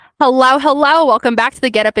Hello, hello. Welcome back to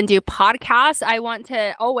the Get Up and Do podcast. I want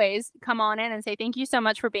to always come on in and say thank you so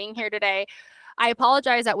much for being here today. I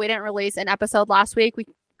apologize that we didn't release an episode last week.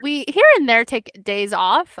 We here and there take days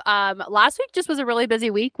off. Last week just was a really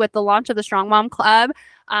busy week with the launch of the Strong Mom Club.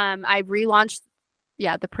 I relaunched,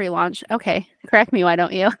 the pre-launch. Okay, correct me, why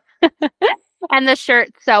don't you? And the shirt.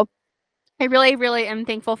 So I really, really am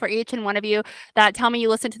thankful for each and one of you that tell me you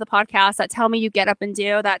listen to the podcast, that tell me you get up and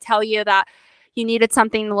do, that tell you that you needed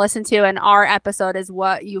something to listen to, and our episode is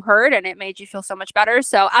what you heard, and it made you feel so much better.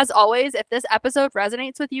 So, as always, if this episode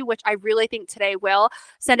resonates with you, which I really think today will,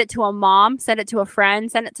 send it to a mom, send it to a friend,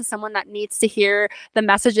 send it to someone that needs to hear the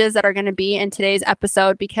messages that are going to be in today's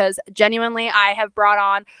episode, because genuinely, I have brought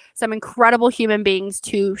on some incredible human beings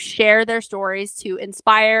to share their stories, to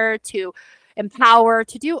inspire, to empower,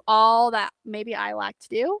 to do all that maybe I lack to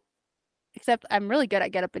do, except I'm really good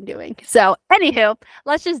at get up and doing. So, anywho,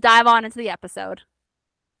 let's just dive on into the episode.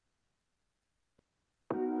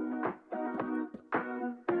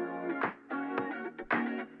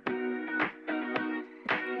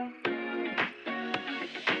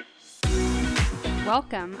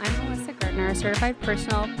 Welcome. I'm Melissa Gardner, a certified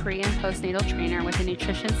personal pre- and postnatal trainer with a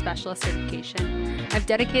nutrition specialist certification. I've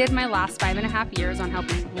dedicated my last 5.5 years on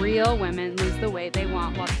helping real women lose the weight they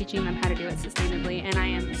want while teaching them how to do it sustainably, and I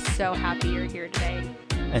am so happy you're here today.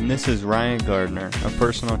 And this is Ryan Gardner, a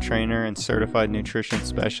personal trainer and certified nutrition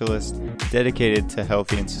specialist dedicated to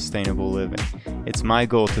healthy and sustainable living. It's my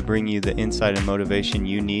goal to bring you the insight and motivation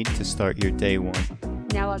you need to start your day one.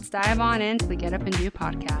 Now let's dive on into the Get Up and Do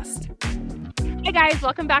podcast. Hey guys,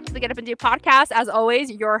 welcome back to the Get Up and Do podcast. As always,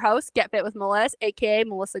 your host, Get Fit with Melissa, aka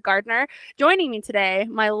Melissa Gardner. Joining me today,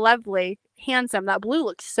 my lovely, handsome, that blue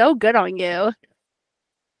looks so good on you,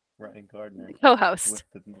 Ryan Gardner, co-host.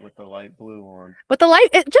 With the light blue on. With the light,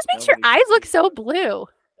 it just makes your eyes look so blue.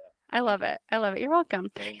 I love it. I love it. You're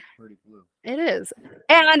welcome. Pretty blue. It is.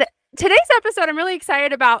 And today's episode, I'm really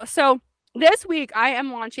excited about. So this week, I'm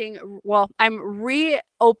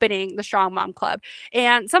reopening the Strong Mom Club.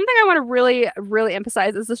 And something I want to really, really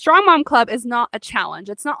emphasize is the Strong Mom Club is not a challenge.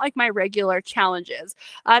 It's not like my regular challenges.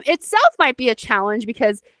 Itself might be a challenge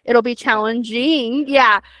because it'll be challenging.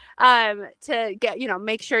 To get,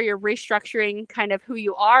 make sure you're restructuring kind of who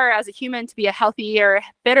you are as a human to be a healthier,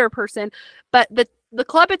 fitter person. But the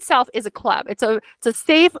club itself is a club. It's a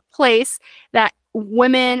safe place that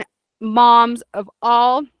women, moms of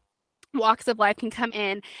all walks of life can come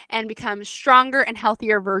in and become stronger and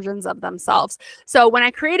healthier versions of themselves. So when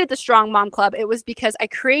I created the Strong Mom Club, it was because I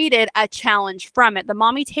created a challenge from it. The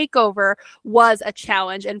Mommy Takeover was a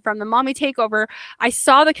challenge. And from the Mommy Takeover, I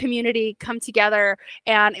saw the community come together,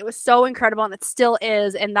 and it was so incredible, and it still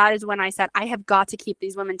is. And that is when I said, I have got to keep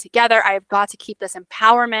these women together. I have got to keep this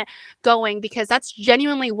empowerment going, because that's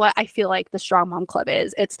genuinely what I feel like the Strong Mom Club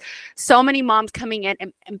is. It's so many moms coming in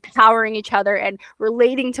and empowering each other and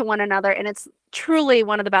relating to one another. And it's truly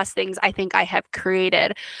one of the best things I think I have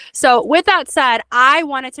created. So with that said, I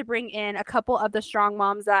wanted to bring in a couple of the strong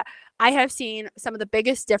moms that I have seen some of the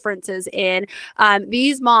biggest differences in.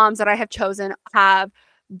 These moms that I have chosen have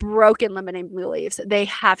broken limiting beliefs. They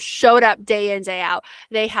have showed up day in, day out.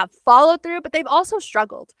 They have followed through, but they've also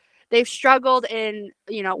struggled. They've struggled in,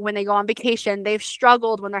 when they go on vacation. They've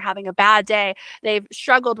struggled when they're having a bad day. They've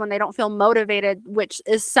struggled when they don't feel motivated, which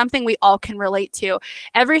is something we all can relate to.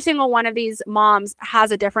 Every single one of these moms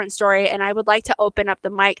has a different story, and I would like to open up the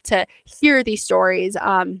mic to hear these stories.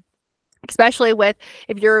 Especially with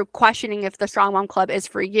if you're questioning if the Strong Mom Club is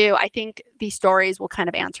for you, I think these stories will kind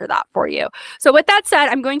of answer that for you. So with that said,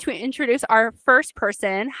 I'm going to introduce our first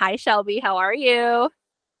person. Hi, Shelby. How are you?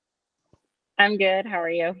 I'm good. How are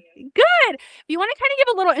you? Good. If you want to kind of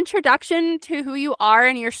give a little introduction to who you are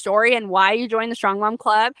and your story and why you joined the Strong Mom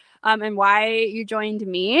Club, and why you joined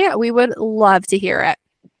me, we would love to hear it.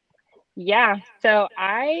 Yeah. So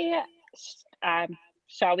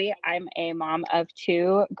Shelby, I'm a mom of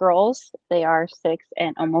 2 girls. They are 6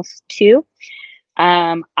 and almost 2.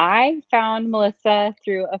 I found Melissa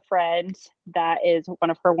through a friend that is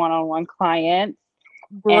one of her one-on-one clients.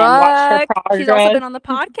 Brooke, and watched her progress. She's also been on the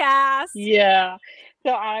podcast. Yeah.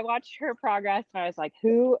 So I watched her progress, and I was like,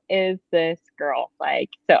 who is this girl?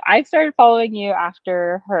 So I started following you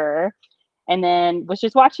after her, and then was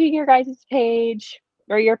just watching your guys' page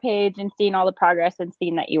or your page and seeing all the progress and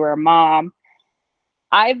seeing that you were a mom.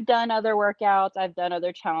 I've done other workouts. I've done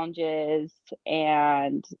other challenges,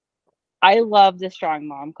 and I love the Strong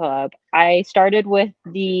Mom Club. I started with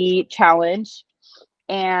the challenge,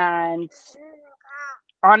 and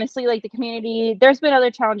honestly, the community, there's been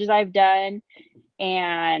other challenges I've done,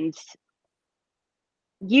 and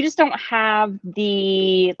you just don't have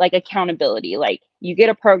the accountability. You get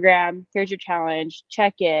a program, here's your challenge,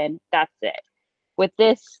 check in, that's it. With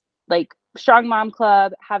this, like, Strong Mom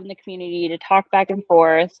Club, having the community to talk back and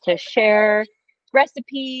forth, to share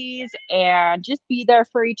recipes and just be there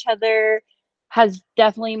for each other has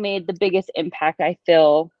definitely made the biggest impact, I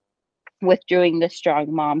feel, with doing the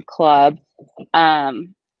Strong Mom Club.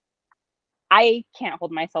 I can't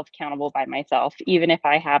hold myself accountable by myself, even if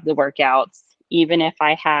I have the workouts, even if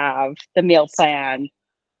I have the meal plan.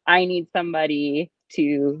 I need somebody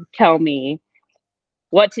to tell me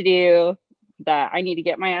what to do, that I need to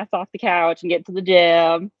get my ass off the couch and get to the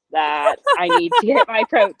gym, that I need to get my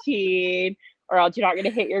protein, or else you're not going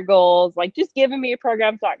to hit your goals. Like, just giving me a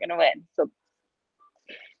program's not going to win. So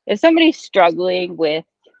if somebody's struggling with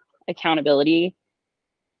accountability,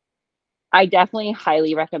 I definitely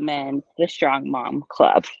highly recommend the Strong Mom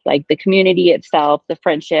Club. Like, the community itself, the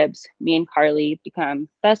friendships. Me and Carly become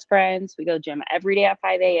best friends. We go to the gym every day at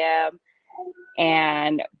 5 a.m.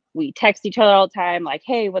 and we text each other all the time, like,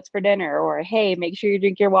 hey, what's for dinner? Or, hey, make sure you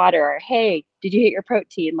drink your water. Or, hey, did you hit your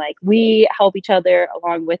protein? Like, we help each other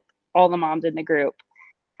along with all the moms in the group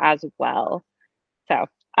as well. So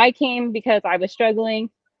I came because I was struggling,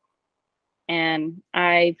 and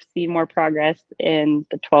I've seen more progress in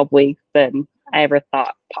the 12 weeks than I ever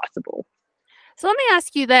thought possible. So let me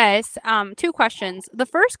ask you this, 2 questions. The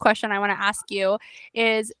first question I want to ask you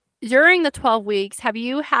is, during the 12 weeks, have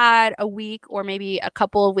you had a week or maybe a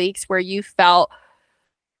couple of weeks where you felt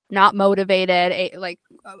not motivated, like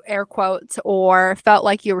air quotes, or felt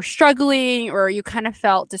like you were struggling, or you kind of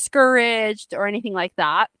felt discouraged or anything like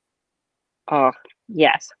that? Oh,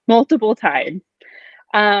 yes, multiple times.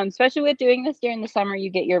 Especially with doing this during the summer,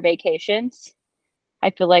 you get your vacations.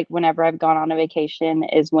 I feel like whenever I've gone on a vacation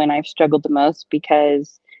is when I've struggled the most,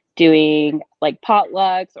 because doing like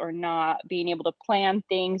potlucks or not being able to plan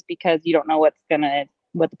things because you don't know what the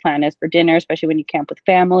plan is for dinner, especially when you camp with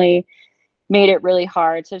family, made it really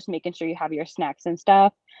hard. So just making sure you have your snacks and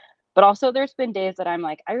stuff. But also there's been days that I'm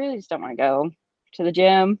like, I really just don't want to go to the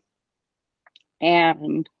gym.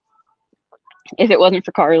 And if it wasn't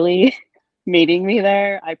for Carly meeting me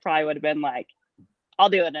there, I probably would have been like, I'll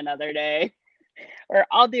do it another day, or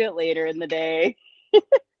I'll do it later in the day.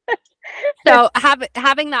 So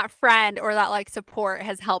having that friend or that like support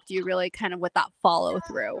has helped you really kind of with that follow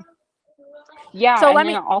through. Yeah, So and let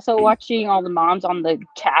then me also watching all the moms on the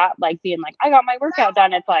chat, like being like, I got my workout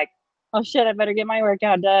done. It's like, oh shit, I better get my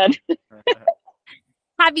workout done.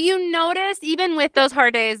 Have you noticed, even with those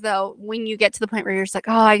hard days though, when you get to the point where you're just like,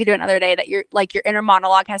 oh, I could do another day, that you're like, your inner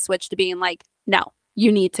monologue has switched to being like, no,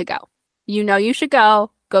 you need to go. You know you should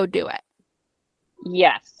go do it.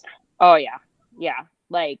 Yes. Oh yeah. Yeah.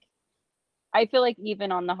 Like, I feel like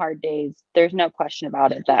even on the hard days, there's no question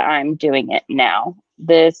about it that I'm doing it now.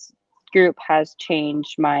 This group has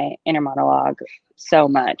changed my inner monologue so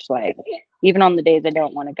much. Like, even on the days I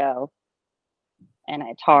don't want to go and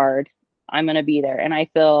it's hard, I'm going to be there. And I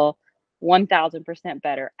feel 1000%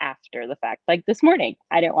 better after the fact. Like this morning,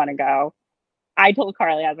 I didn't want to go. I told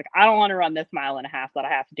Carly, I was like, I don't want to run this 1.5 miles that I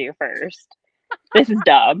have to do first. This is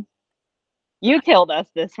dumb. You killed us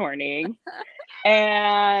this morning.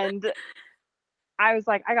 And I was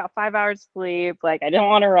like, I got 5 hours sleep. Like, I didn't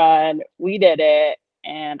want to run. We did it.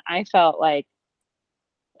 And I felt like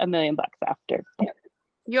 $1 million after.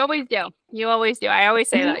 You always do. You always do. I always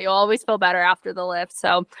say that. You'll always feel better after the lift.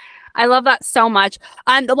 So I love that so much.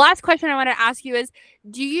 The last question I want to ask you is,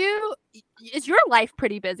 is your life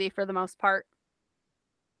pretty busy for the most part?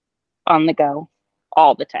 On the go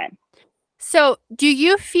all the time. So do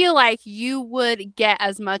you feel like you would get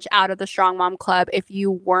as much out of the Strong Mom Club if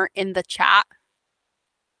you weren't in the chat?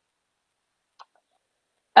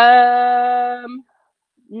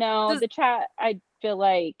 No, the chat, I feel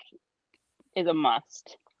like, is a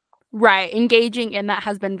must. Right. Engaging in that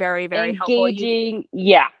has been very, very helpful.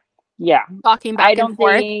 Yeah. Talking back and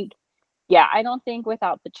forth. I don't think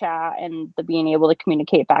without the chat and the being able to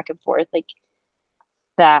communicate back and forth, like,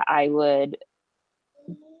 that I would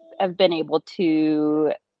have been able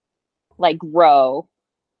to like grow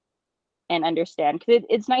and understand, because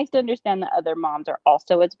it's nice to understand that other moms are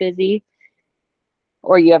also as busy,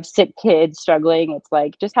 or you have sick kids struggling. It's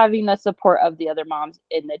like just having the support of the other moms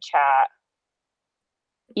in the chat,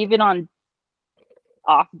 even on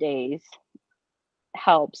off days,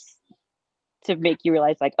 helps to make you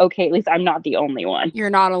realize, like, okay, at least I'm not the only one.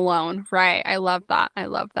 You're not alone. Right. I love that. I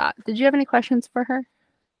love that. Did you have any questions for her?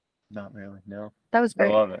 Not really, no. That was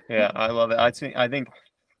great. I love it. Yeah, I love it. I think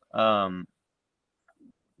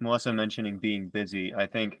Melissa mentioning being busy, I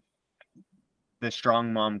think the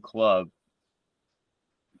Strong Mom Club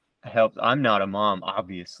helped. I'm not a mom,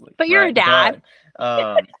 obviously. But you're a dad.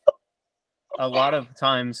 But, a lot of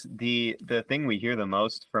times the thing we hear the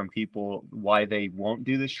most from people why they won't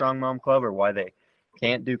do the Strong Mom Club or why they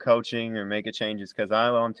can't do coaching or make a change is because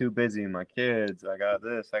I'm too busy, my kids, I got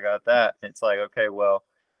this, I got that. It's like, okay, well,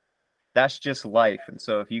 that's just life. And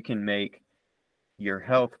so if you can make your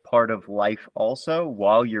health part of life also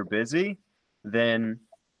while you're busy, then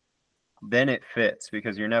it fits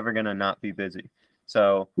because you're never gonna not be busy.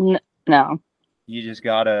 So No. you just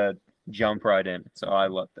gotta jump right in. So I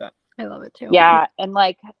love that. I love it too. Yeah, and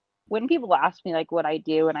like when people ask me like what I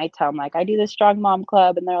do, and I tell them like I do the Strong Mom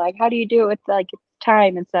Club, and they're like, "How do you do it with like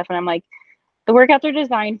time and stuff?" And I'm like, the workouts are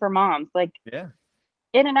designed for moms, like Yeah.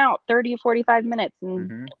 in and out, 30 45 minutes, and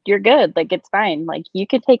Mhm. you're good. Like it's fine. Like you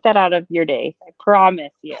can take that out of your day. I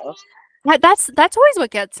promise you. That's always what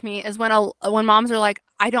gets me is when moms are like,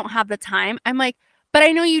 I don't have the time. I'm like, but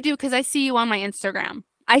I know you do because I see you on my Instagram.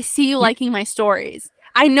 I see you liking my stories.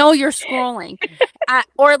 I know you're scrolling.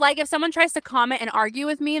 Or like if someone tries to comment and argue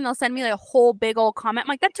with me and they'll send me like a whole big old comment, I'm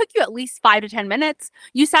like, that took you at least 5 to 10 minutes.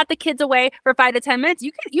 You sat the kids away for 5 to 10 minutes.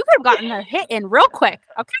 You could have gotten a hit in real quick.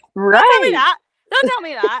 Okay. Right. Don't tell me that. Don't tell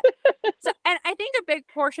me that. So, and I think a big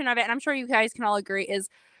portion of it, and I'm sure you guys can all agree, is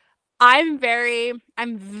I'm very,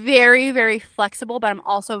 very flexible, but I'm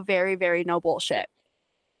also very, very no bullshit.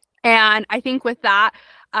 And I think with that,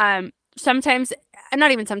 sometimes, and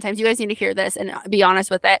not even sometimes, you guys need to hear this and be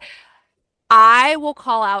honest with it. I will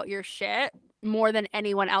call out your shit more than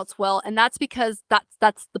anyone else will. And that's because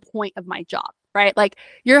that's the point of my job, right? Like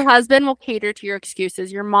your husband will cater to your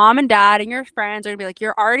excuses. Your mom and dad and your friends are gonna be like,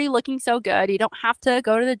 you're already looking so good. You don't have to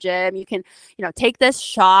go to the gym. You can, take this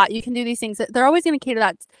shot. You can do these things. They're always going to cater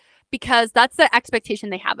that because that's the expectation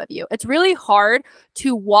they have of you. It's really hard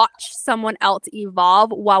to watch someone else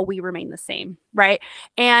evolve while we remain the same, right?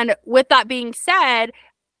 And with that being said,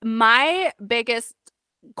 my biggest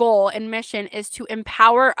goal and mission is to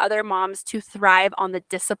empower other moms to thrive on the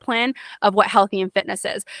discipline of what healthy and fitness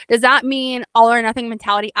is. Does that mean all or nothing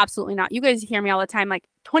mentality? Absolutely not. You guys hear me all the time, like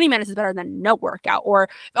 20 minutes is better than no workout, or if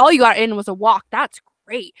all you got in was a walk, that's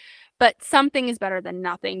great. But something is better than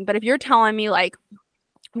nothing. But if you're telling me like,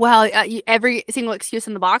 well, every single excuse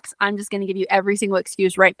in the box, I'm just going to give you every single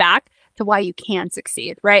excuse right back to why you can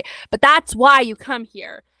succeed, right? But that's why you come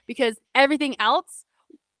here, because everything else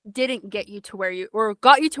didn't get you to where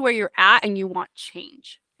got you to where you're at, and you want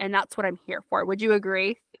change. And that's what I'm here for. Would you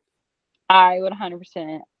agree? I would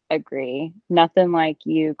 100% agree. Nothing like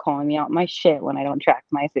you calling me out my shit when I don't track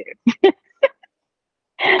my food.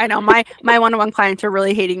 I know my one-on-one clients are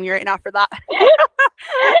really hating me right now for that.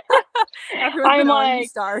 I'm like,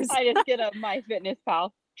 stars. I just get a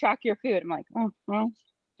MyFitnessPal, track your food. I'm like, oh, well,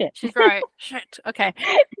 shit. She's right. Shit. Okay.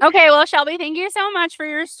 Well, Shelby, thank you so much for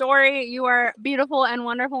your story. You are beautiful and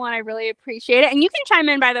wonderful, and I really appreciate it. And you can chime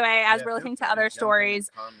in, by the way, as we're listening to other stories.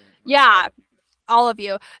 Yeah, all of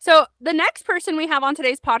you. So the next person we have on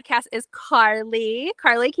today's podcast is Carly.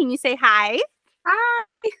 Carly, can you say hi? Hi.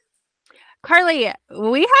 Carly,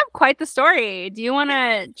 we have quite the story. Do you want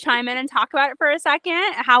to chime in and talk about it for a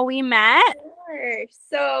second? How we met? Sure.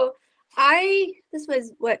 So this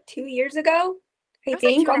was 2 years ago, I Like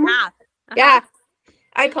think. 2.5. Yeah.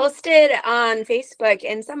 I posted on Facebook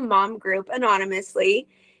in some mom group anonymously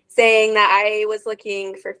saying that I was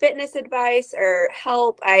looking for fitness advice or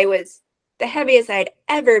help. I was the heaviest I'd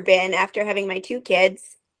ever been after having my 2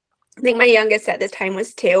 kids. I think my youngest at this time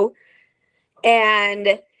was 2.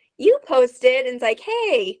 And you posted and it's like,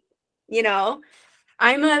 hey,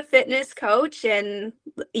 I'm a fitness coach, and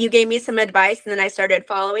you gave me some advice, and then I started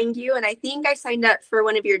following you, and I think I signed up for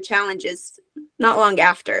one of your challenges not long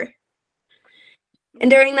after.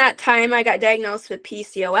 And during that time, I got diagnosed with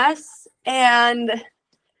PCOS, and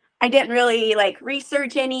I didn't really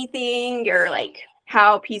research anything or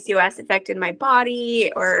how PCOS affected my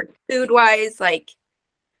body or food-wise.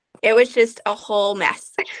 It was just a whole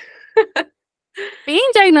mess. Being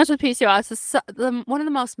diagnosed with PCOS is one of the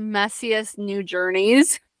most messiest new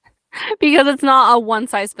journeys because it's not a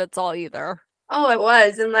one-size-fits-all either. Oh, it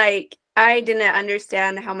was. And I didn't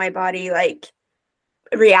understand how my body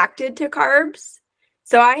reacted to carbs.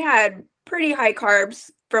 So I had pretty high carbs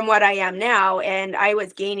from what I am now, and I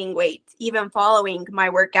was gaining weight even following my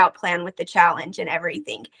workout plan with the challenge and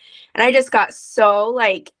everything. And I just got so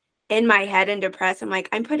in my head and depressed. I'm like,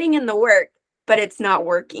 I'm putting in the work, but it's not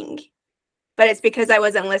working. But it's because I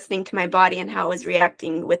wasn't listening to my body and how it was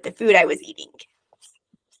reacting with the food I was eating.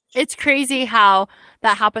 It's crazy how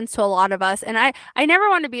that happens to a lot of us. And I never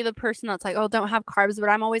want to be the person that's like, oh, don't have carbs. But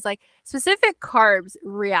I'm always like, specific carbs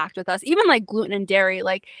react with us. Even gluten and dairy,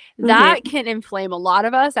 that can inflame a lot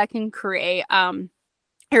of us. That can create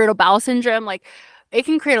irritable bowel syndrome. it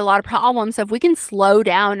can create a lot of problems. So if we can slow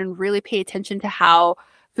down and really pay attention to how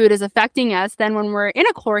food is affecting us, then when we're in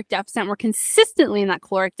a caloric deficit, we're consistently in that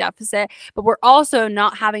caloric deficit, but we're also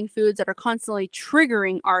not having foods that are constantly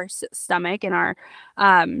triggering our stomach and our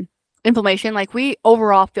inflammation. Like, we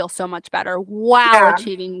overall feel so much better while Yeah.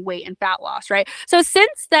 achieving weight and fat loss, right? So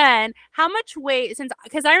since then, how much weight,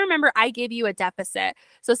 because I remember I gave you a deficit.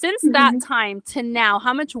 So since that time to now,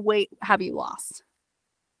 how much weight have you lost?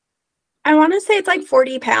 I want to say it's like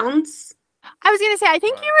 40 pounds. I was going to say, I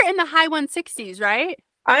think you were in the high 160s, right?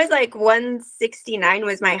 I was like 169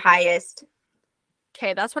 was my highest.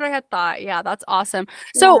 Okay, that's what I had thought. Yeah, that's awesome.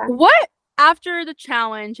 So Yeah. what, after the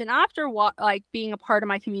challenge and after what, like, being a part of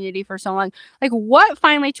my community for so long, like, what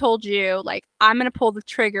finally told you, like, I'm going to pull the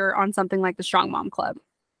trigger on something like the Strong Mom Club?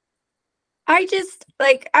 I just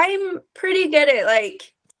like, I'm pretty good at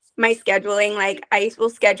like my scheduling. Like, I will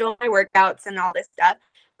schedule my workouts and all this stuff,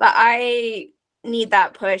 but I need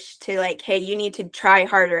that push to like, hey, you need to try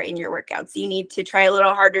harder in your workouts. You need to try a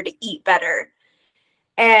little harder to eat better.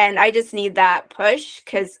 And I just need that push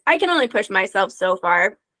because I can only push myself so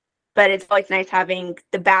far, but it's always nice having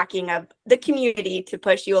the backing of the community to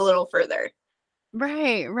push you a little further.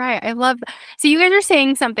 Right, right. I love that. So you guys are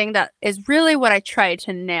saying something that is really what I try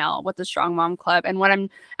to nail with the Strong Mom Club and what I'm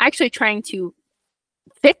actually trying to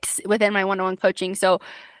fix within my one-on-one coaching. So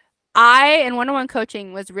in one-on-one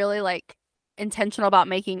coaching was really like intentional about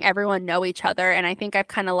making everyone know each other. And I think I've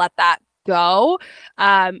kind of let that go.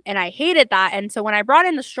 And I hated that. And so when I brought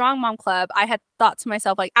in the Strong Mom Club, I had thought to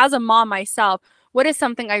myself, like, as a mom myself, what is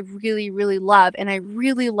something I really, really love? And I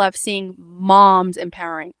really love seeing moms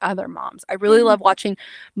empowering other moms. I really love watching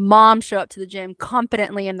moms show up to the gym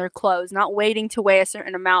confidently in their clothes, not waiting to weigh a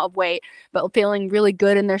certain amount of weight, but feeling really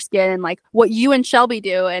good in their skin, and like what you and Shelby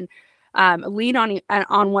do, and lean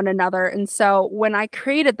on one another. And so when I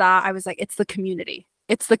created that, I was like, it's the community.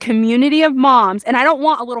 It's the community of moms. And I don't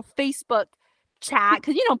want a little Facebook chat,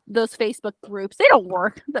 because you know those Facebook groups, they don't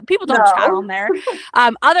work. The people don't chat No. on there.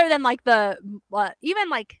 Other than like even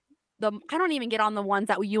like I don't even get on the ones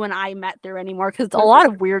that you and I met through anymore, because it's a lot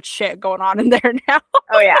of weird shit going on in there now.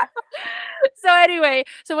 Oh yeah. So anyway,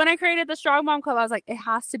 so when I created the Strong Mom Club, I was like, it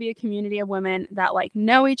has to be a community of women that like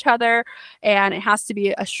know each other, and it has to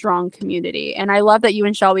be a strong community. And I love that you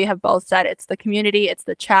and Shelby have both said it's the community, it's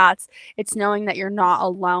the chats, it's knowing that you're not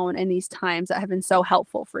alone in these times that have been so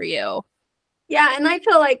helpful for you. Yeah, and I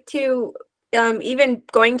feel like too, even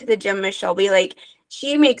going to the gym with Shelby, like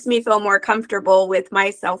she makes me feel more comfortable with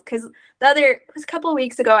myself. Because it was a couple of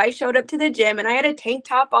weeks ago, I showed up to the gym and I had a tank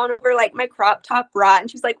top on over like my crop top bra, and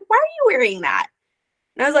she's like, "Why are you wearing that?"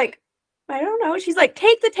 And I was like, "I don't know." She's like,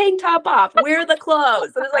 "Take the tank top off, wear the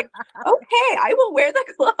clothes." And I was like, "Okay, I will wear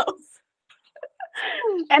the clothes."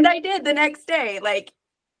 And I did the next day. Like,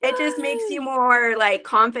 it just makes you more like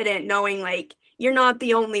confident knowing like you're not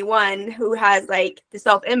the only one who has like the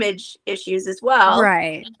self-image issues as well.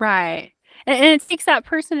 Right, right. And it takes that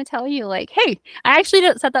person to tell you, like, hey, I actually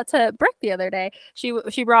said that to Brooke the other day. She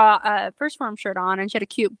brought a First Form shirt on, and she had a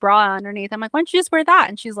cute bra underneath. I'm like, why don't you just wear that?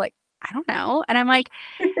 And she's like, I don't know. And I'm like,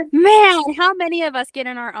 man, how many of us get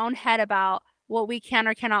in our own head about what we can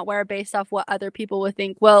or cannot wear based off what other people would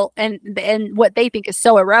think? Well, and what they think is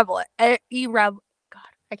so irrelevant. God,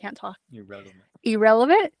 I can't talk.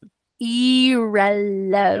 Irrelevant.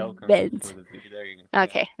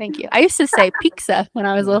 Okay, thank you. I used to say pizza when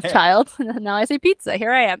I was a little child. Now I say pizza.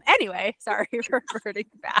 Here I am. Anyway, sorry for reverting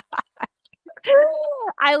back.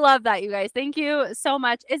 I love that, you guys. Thank you so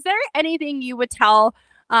much. Is there anything you would tell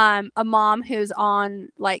a mom who's on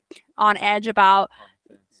edge about,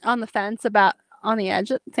 on the fence about, on the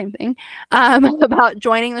edge, same thing, about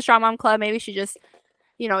joining the Strong Mom Club? Maybe she just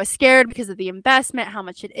is scared because of the investment, how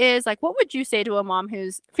much it is. Like, what would you say to a mom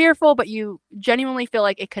who's fearful, but you genuinely feel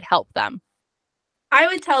like it could help them? I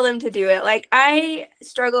would tell them to do it. Like, I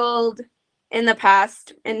struggled in the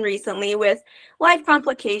past and recently with life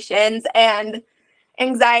complications and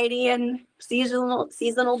anxiety and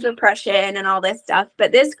seasonal depression and all this stuff.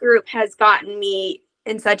 But this group has gotten me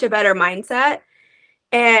in such a better mindset.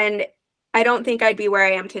 And I don't think I'd be where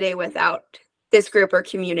I am today without this group or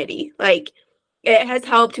community. Like, it has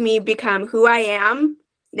helped me become who I am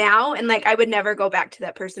now. And like, I would never go back to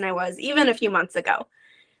that person I was even a few months ago.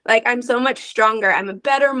 Like, I'm so much stronger. I'm a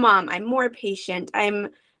better mom. I'm more patient.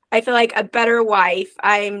 I feel like a better wife.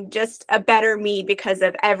 I'm just a better me because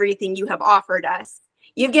of everything you have offered us.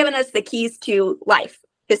 You've given us the keys to life,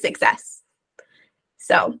 to success.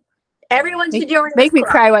 So everyone should join. Make me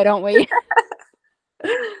cry, why don't we?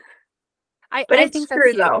 I think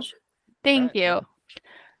that's huge. Thank you.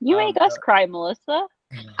 You make us cry, Melissa.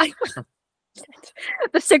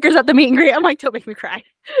 The stickers at the meet and greet. I'm like, don't make me cry.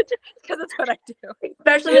 Because that's what I do.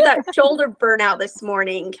 Especially with that shoulder burnout this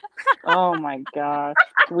morning. Oh my gosh.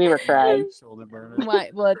 We were crying. Shoulder burner.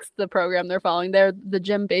 What's the program they're following? They're the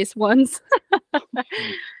gym-based ones.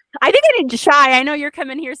 I think I need Shy. I know you're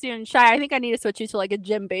coming here soon, Shy. I think I need to switch you to like a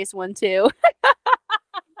gym-based one too.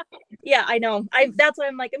 Yeah, I know. That's why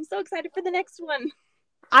I'm like, I'm so excited for the next one.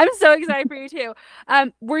 I'm so excited for you too.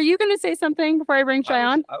 Were you going to say something before I bring Shy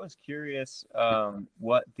on? I was curious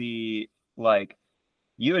what the, like,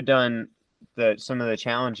 you had done some of the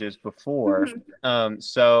challenges before.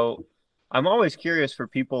 So I'm always curious for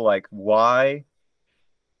people, like, why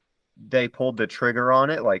they pulled the trigger on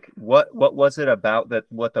it. Like, what was it about that,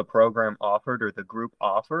 what the program offered or the group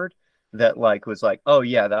offered that, like, was like, oh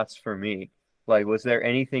yeah, that's for me? Like, was there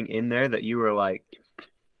anything in there that you were like,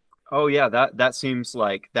 oh yeah, that seems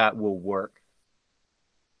like that will work?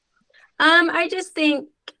 I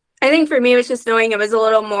think for me it was just knowing it was a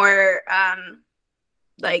little more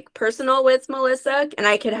like personal with Melissa, and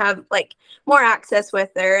I could have like more access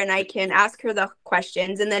with her, and I can ask her the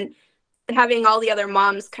questions, and then having all the other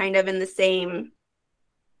moms kind of in the same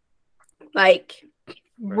like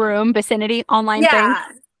vicinity, online thing.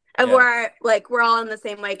 Of where like we're all in the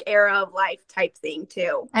same like era of life type thing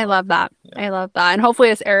too. I love that. I love that. And hopefully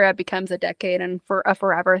this era becomes a decade and for a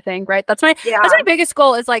forever thing, right? That's my biggest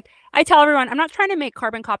goal is like, I tell everyone, I'm not trying to make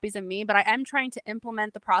carbon copies of me, but I am trying to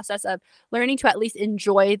implement the process of learning to at least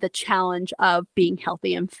enjoy the challenge of being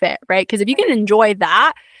healthy and fit, right? Because if you can enjoy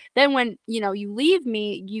that, then when, you leave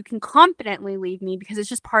me, you can confidently leave me because it's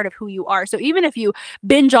just part of who you are. So even if you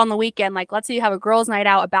binge on the weekend, like let's say you have a girls' night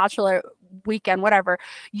out, a bachelor weekend, whatever,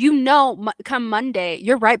 come Monday,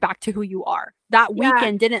 you're right back to who you are. That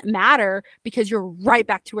weekend didn't matter because you're right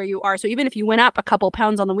back to where you are. So even if you went up a couple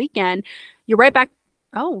pounds on the weekend, you're right back.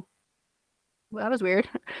 Oh, well, that was weird.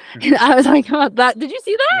 I was like, oh, that. Did you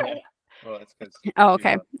see that? Yeah. Well, that's because. Oh,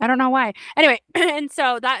 okay. I don't know why. Anyway, and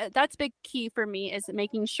so that's big key for me is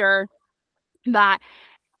making sure that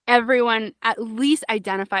everyone at least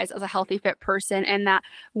identifies as a healthy, fit person, and that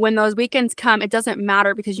when those weekends come, it doesn't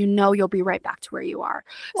matter because you'll be right back to where you are.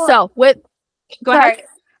 Well, so go ahead.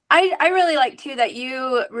 I really like too that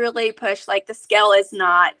you really push like the scale is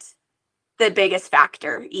not the biggest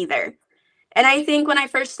factor either. And I think when I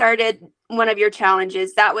first started one of your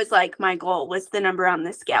challenges, that was like my goal was the number on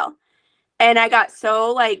the scale. And I got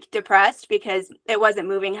so like depressed because it wasn't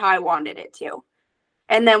moving how I wanted it to.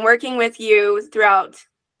 And then working with you throughout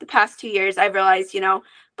the past 2 years, I've realized,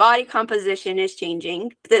 body composition is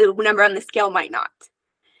changing. The number on the scale might not.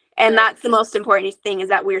 And that's the most important thing is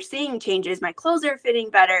that we're seeing changes. My clothes are fitting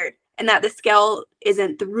better and that the scale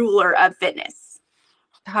isn't the ruler of fitness.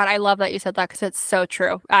 God, I love that you said that because it's so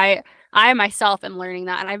true. I myself am learning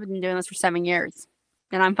that, and I've been doing this for 7 years.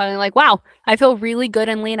 And I'm finally like, wow, I feel really good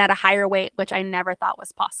and lean at a higher weight, which I never thought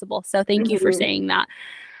was possible. So thank you for saying that.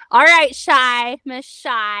 All right, Miss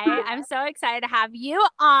Shy, I'm so excited to have you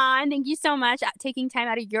on. Thank you so much for taking time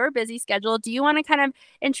out of your busy schedule. Do you want to kind of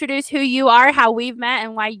introduce who you are, how we've met,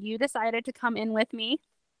 and why you decided to come in with me?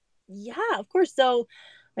 Yeah, of course. So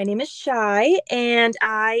my name is Shy, and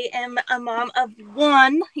I am a mom of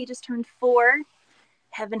one. He just turned 4.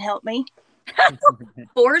 Heaven help me.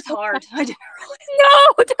 4 is hard. I didn't realize.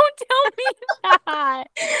 No, don't tell me that.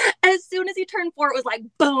 As soon as he turned 4, it was like,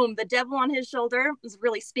 boom, the devil on his shoulder was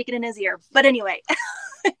really speaking in his ear. But anyway,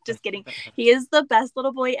 just kidding. He is the best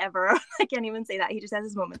little boy ever. I can't even say that. He just has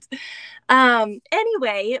his moments.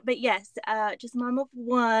 Anyway, but yes, just mom of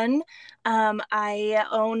 1. I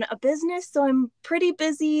own a business, so I'm pretty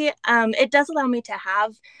busy. It does allow me to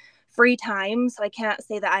have free time, so I can't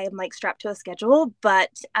say that I am like strapped to a schedule, but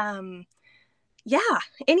yeah,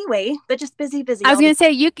 anyway, but just busy. I was going to say,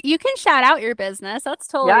 you can shout out your business. That's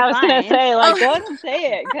totally I was fine. going to say, like, go ahead and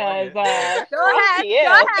say it, because go ahead.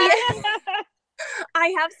 I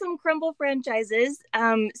have some Crumbl franchises.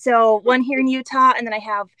 So one here in Utah, and then I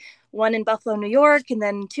have one in Buffalo, New York, and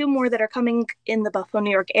then 2 more that are coming in the Buffalo, New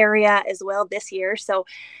York area as well this year. So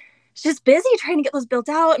it's just busy trying to get those built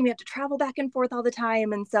out, and we have to travel back and forth all the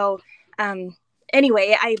time. And so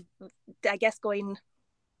anyway, I guess going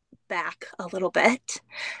back a little bit,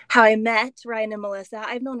 how I met Ryan and Melissa.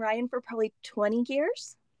 I've known Ryan for probably 20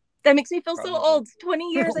 years. That makes me feel so old.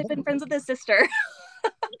 20 years I've been friends with his sister.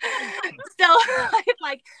 So I've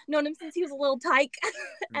like known him since he was a little tyke.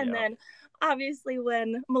 And then obviously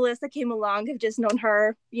when Melissa came along, I've just known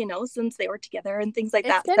her, since they were together and things like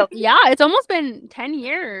that. It's almost been 10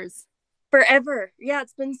 years. Forever. Yeah,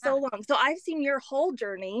 it's been so long. So I've seen your whole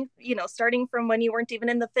journey, starting from when you weren't even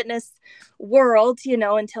in the fitness world,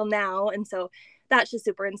 until now. And so that's just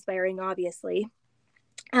super inspiring, obviously.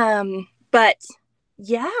 But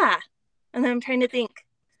yeah. And then I'm trying to think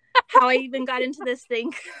how I even got into this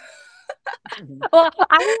thing. Well,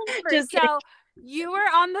 I remember. Just kidding. So you were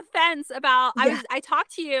on the fence about. Yeah. I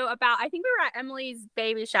talked to you about. I think we were at Emily's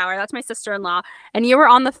baby shower. That's my sister-in-law, and you were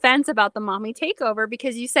on the fence about the mommy takeover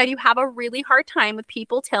because you said you have a really hard time with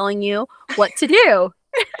people telling you what to do.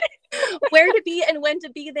 Where to be and when to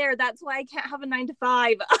be there. That's why I can't have a 9 to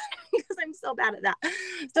 5 because I'm so bad at that.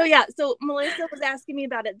 So yeah, so Melissa was asking me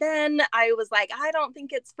about it then. I was like, I don't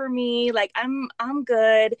think it's for me. Like I'm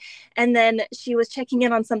good. And then she was checking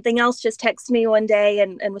in on something else, just texted me one day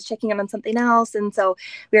and was checking in on something else. And so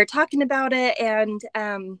we were talking about it, and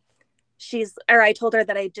I told her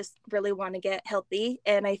that I just really want to get healthy,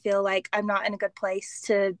 and I feel like I'm not in a good place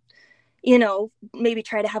to maybe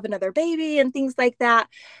try to have another baby and things like that.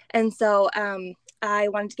 And so I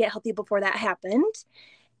wanted to get healthy before that happened.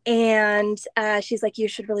 And she's like, you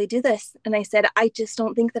should really do this. And I said, I just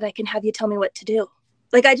don't think that I can have you tell me what to do.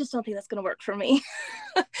 Like, I just don't think that's going to work for me.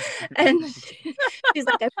 And she's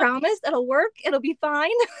like, I promise it'll work. It'll be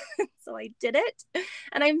fine. So I did it.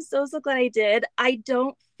 And I'm so glad I did. I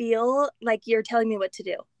don't feel like you're telling me what to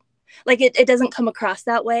do. Like it doesn't come across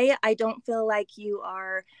that way. I don't feel like you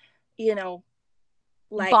are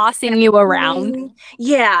like bossing you around.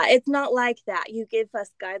 Yeah, it's not like that. You give us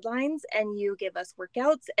guidelines and you give us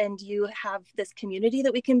workouts and you have this community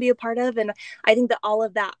that we can be a part of. And I think that all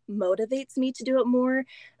of that motivates me to do it more.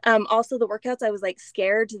 Also the workouts, I was like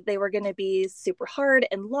scared they were going to be super hard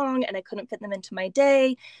and long and I couldn't fit them into my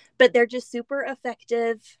day, but they're just super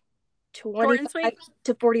effective 25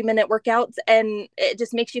 to 40-minute workouts. And it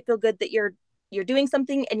just makes you feel good that you're doing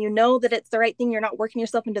something and you know that it's the right thing. You're not working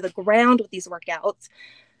yourself into the ground with these workouts,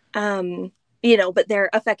 but they're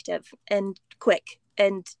effective and quick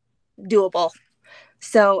and doable.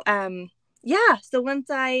 So, so once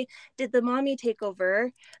I did the mommy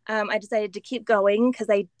takeover, I decided to keep going because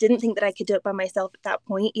I didn't think that I could do it by myself at that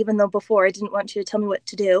point, even though before I didn't want you to tell me what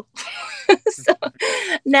to do. So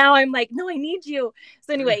now I'm like, no, I need you.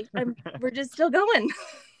 So anyway, we're just still going.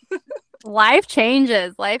 Life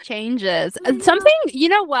changes. And something, you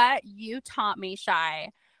know what you taught me,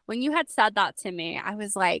 Shy, when you had said that to me, I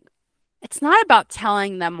was like, it's not about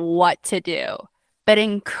telling them what to do, but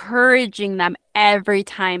encouraging them every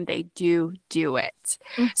time they do it.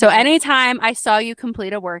 Mm-hmm. So anytime I saw you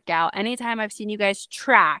complete a workout, anytime I've seen you guys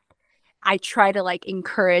track, I try to like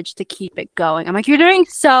encourage to keep it going. I'm like, you're doing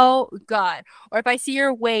so good. Or if I see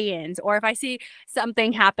your weigh-ins or if I see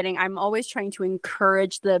something happening, I'm always trying to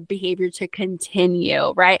encourage the behavior to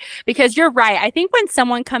continue, right? Because you're right. I think when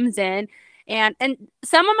someone comes in and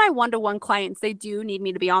some of my one-to-one clients, they do need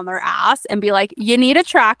me to be on their ass and be like, you need a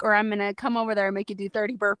track or I'm going to come over there and make you do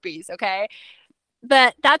 30 burpees. Okay.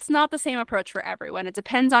 But that's not the same approach for everyone. It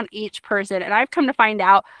depends on each person. And I've come to find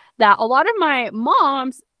out that a lot of my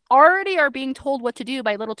moms already are being told what to do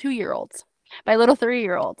by little 2-year-olds, by little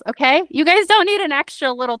 3-year-olds. Okay. You guys don't need an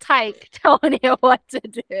extra little tyke telling you what to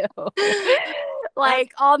do.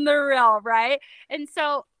 Like on the real, right? And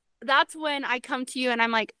so that's when I come to you and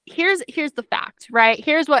I'm like, here's the fact, right?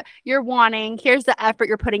 Here's what you're wanting. Here's the effort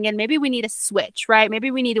you're putting in. Maybe we need a switch, right?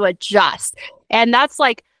 Maybe we need to adjust. And that's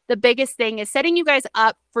like the biggest thing is setting you guys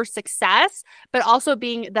up for success, but also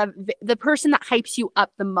being the person that hypes you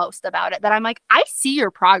up the most about it. That I'm like, I see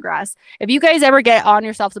your progress. If you guys ever get on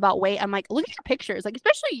yourselves about weight, I'm like, look at your pictures. Like,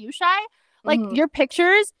 especially you, Shy. Like your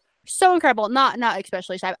pictures, so incredible. Not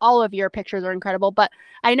especially Shy. All of your pictures are incredible, but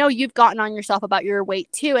I know you've gotten on yourself about your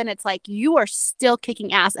weight too. And it's like, you are still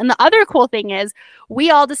kicking ass. And the other cool thing is we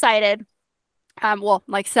all decided,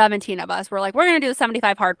 like 17 of us were like, we're going to do the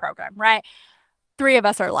 75 hard program, right? 3 of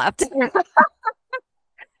us are left. The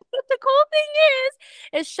cool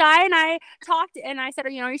thing is Shy and I talked and I said, are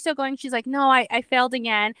you still going? She's like, no, I failed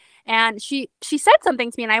again. And she said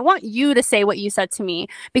something to me and I want you to say what you said to me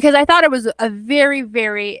because I thought it was a very,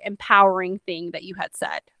 very empowering thing that you had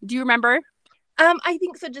said. Do you remember? I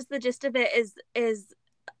think so. Just the gist of it is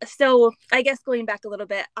so I guess going back a little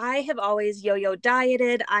bit, I have always yo-yo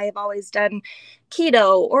dieted. I have always done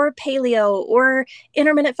keto or paleo or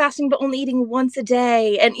intermittent fasting, but only eating once a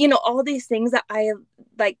day. And, all these things that I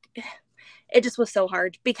like, it just was so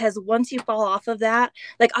hard because once you fall off of that,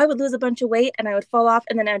 like I would lose a bunch of weight and I would fall off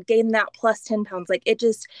and then I'd gain that plus 10 pounds. Like it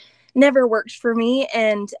just never worked for me.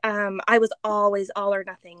 And I was always all or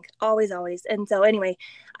nothing, always. And so anyway,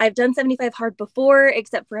 I've done 75 hard before,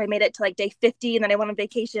 except for I made it to like day 50 and then I went on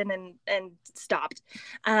vacation and stopped.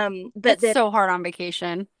 But it's so hard on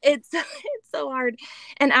vacation. It's so hard.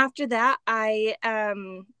 And after that, I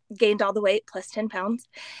gained all the weight plus 10 pounds.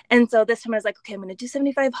 And so this time I was like, okay, I'm going to do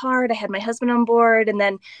 75 hard. I had my husband on board and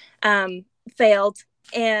then failed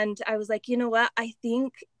And I was like, you know what? I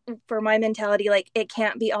think for my mentality, like it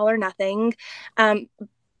can't be all or nothing.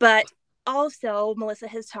 But also Melissa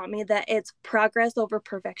has taught me that it's progress over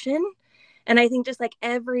perfection. And I think just like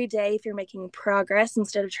every day, if you're making progress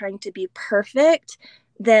instead of trying to be perfect,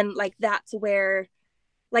 then like that's where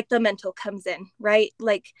like the mental comes in, right?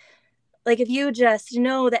 Like if you just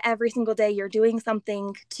know that every single day you're doing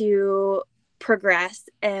something to progress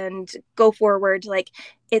and go forward, like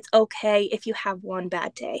it's okay if you have one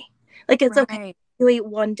bad day. Like it's okay if you eat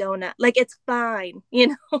one donut. Like it's fine,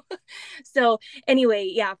 you know? So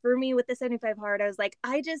anyway, yeah, for me with the 75 hard, I was like,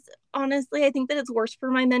 I just honestly, I think that it's worse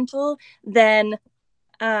for my mental than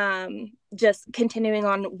just continuing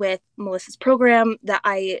on with Melissa's program that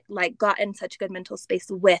I like got in such good mental space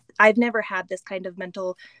with. I've never had this kind of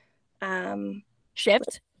mental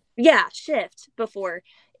shift before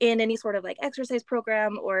in any sort of like exercise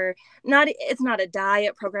program, or not, it's not a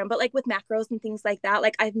diet program, but like with macros and things like that.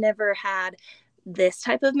 Like I've never had this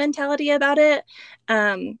type of mentality about it,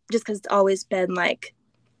 just because it's always been like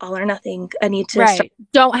all or nothing. I need to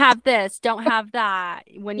don't have this, don't have that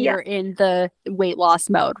when you're in the weight loss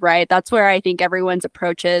mode, right? That's where I think everyone's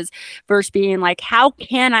approach is, versus being like, how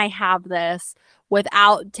can I have this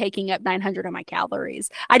without taking up 900 of my calories?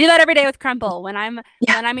 I do that every day with crumble. When I'm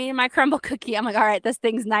eating my crumble cookie, I'm like, all right, this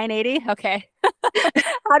thing's 980. Okay.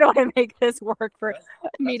 How do I make this work for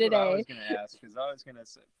me today? What I was going to ask, because I was going to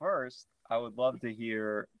say first, I would love to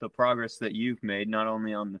hear the progress that you've made, not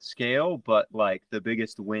only on the scale, but like the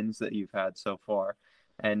biggest wins that you've had so far.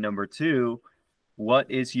 And number two, what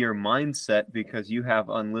is your mindset? Because you have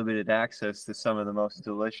unlimited access to some of the most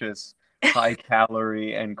delicious high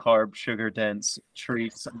calorie and carb sugar dense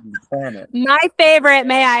treats on the planet. My favorite,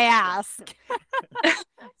 may I ask?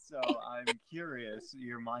 So I'm curious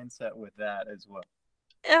your mindset with that as well.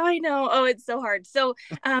 Oh, I know. Oh, it's so hard. So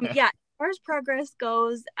yeah, as far as progress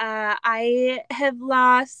goes, I have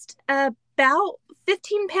lost about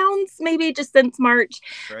 15 pounds maybe just since March.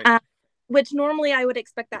 Right. Which normally I would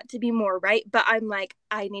expect that to be more, right? But I'm like,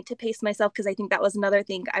 I need to pace myself, because I think that was another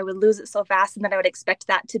thing. I would lose it so fast, and then I would expect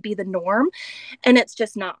that to be the norm, and it's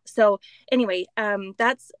just not. So anyway,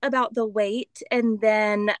 that's about the weight. And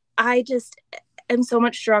then I just am so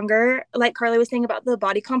much stronger. Like Carly was saying about the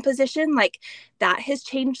body composition, like that has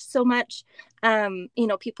changed so much. You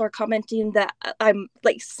know, people are commenting that I'm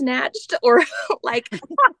like snatched, or like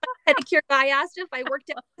pedicure guy asked if I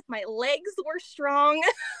worked out, my legs were strong.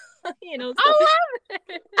 You know, so, I love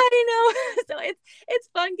it. I know. So it's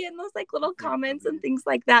fun getting those like little comments and things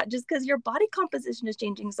like that, just because your body composition is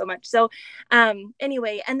changing so much. So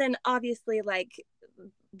anyway, and then obviously like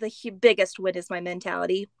the biggest win is my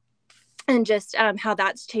mentality, and just how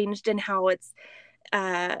that's changed, and how it's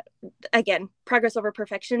again, progress over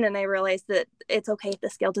perfection. And I realized that it's okay if the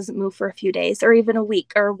scale doesn't move for a few days or even a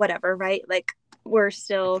week or whatever, right? Like we're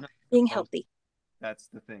still being healthy. That's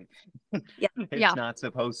the thing. Yeah. It's not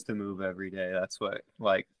supposed to move every day. That's what,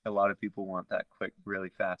 like, a lot of people want that quick,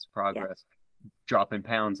 really fast progress. Yeah. Dropping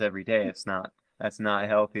pounds every day. That's not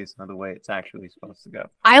healthy. It's not the way it's actually supposed to go.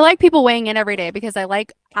 I like people weighing in every day, because I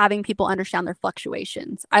like having people understand their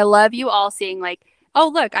fluctuations. I love you all seeing like,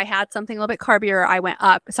 oh, look, I had something a little bit carbier, I went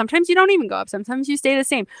up. Sometimes you don't even go up. Sometimes you stay the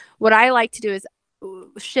same. What I like to do is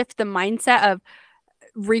shift the mindset of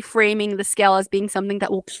reframing the scale as being something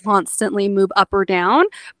that will constantly move up or down,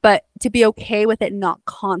 but to be okay with it not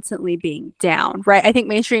constantly being down, right? I think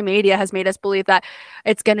mainstream media has made us believe that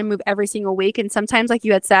it's going to move every single week. And sometimes, like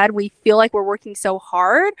you had said, we feel like we're working so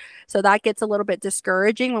hard. So that gets a little bit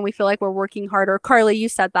discouraging when we feel like we're working harder. Carly, you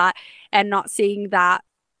said that, and not seeing that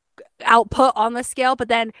output on the scale, but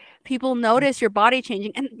then people notice your body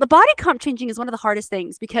changing. And the body comp changing is one of the hardest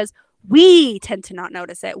things, because we tend to not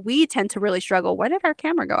notice it. We tend to really struggle. Why did our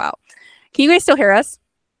camera go out? Can you guys still hear us?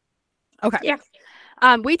 Okay.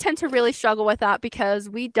 Yeah. We tend to really struggle with that because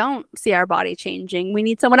we don't see our body changing. We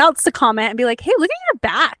need someone else to comment and be like, hey, look at your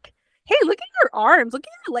back. Hey, look at your arms. Look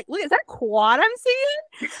at your, like, look, is that quad I'm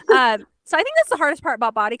seeing? So I think that's the hardest part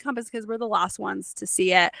about body comp, is because we're the last ones to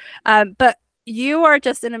see it. But you are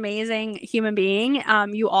just an amazing human being.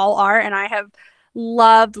 You all are. And I have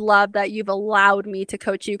loved that you've allowed me to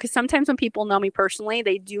coach you, because sometimes when people know me personally,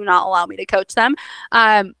 they do not allow me to coach them.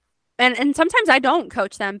 And sometimes I don't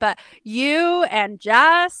coach them, but you and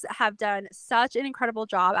Jess have done such an incredible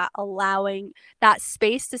job at allowing that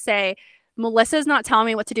space to say, Melissa's not telling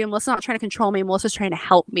me what to do. Melissa's not trying to control me. Melissa's trying to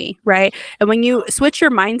help me, right? And when you switch your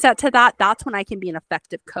mindset to that, that's when I can be an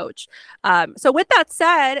effective coach. So with that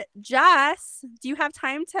said, Jess, do you have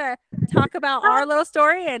time to talk about our little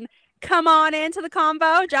story and come on into the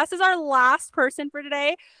convo? Jess is our last person for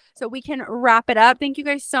today. so we can wrap it up. Thank you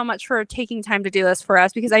guys so much for taking time to do this for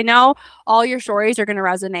us, because I know all your stories are going to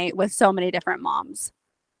resonate with so many different moms.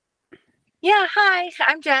 Yeah, hi,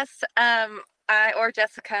 I'm Jess. Or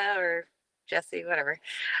Jessica or Jessie, whatever.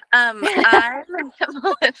 I met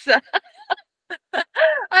Melissa. I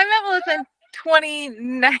met Melissa in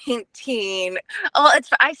 2019. Oh,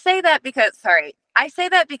 I say that because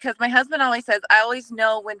my husband always says I always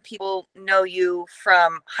know when people know you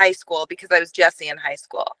from high school because I was Jessie in high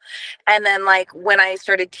school. And then like when I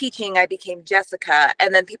started teaching, I became Jessica,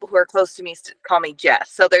 and then people who are close to me call me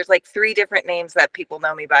Jess. So there's like 3 different names that people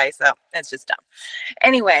know me by, so it's just dumb.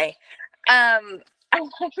 Anyway, I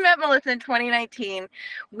met Melissa in 2019.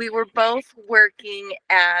 We were both working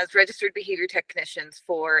as registered behavior technicians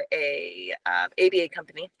for a ABA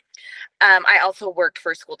company. I also worked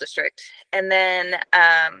for a school district, and then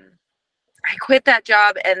I quit that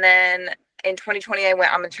job. And then in 2020, I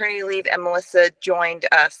went on maternity leave, and Melissa joined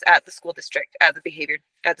us at the school district as a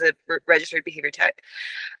registered behavior tech,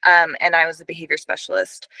 and I was a behavior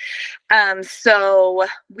specialist. So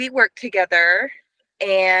we worked together,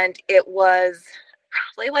 and it was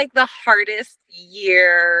probably like the hardest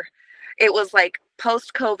year. It was like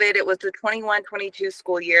post-COVID. It was the 21-22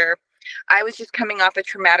 school year. I was just coming off a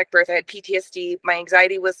traumatic birth. I had PTSD. My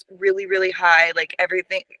anxiety was really, really high. Like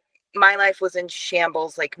everything, my life was in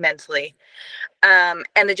shambles, like mentally. And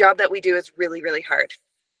the job that we do is really, really hard.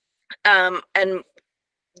 And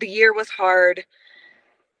the year was hard.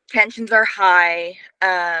 Tensions are high.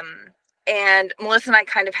 And Melissa and I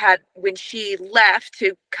kind of had, when she left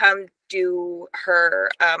to come do her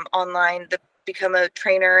online, become a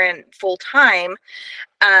trainer and full time,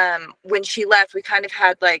 when she left, we kind of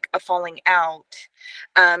had like a falling out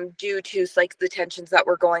due to like the tensions that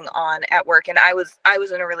were going on at work, and I was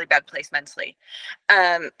in a really bad place mentally,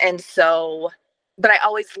 and so. But I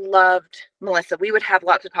always loved Melissa. We would have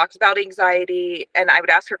lots of talks about anxiety, and I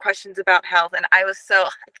would ask her questions about health. And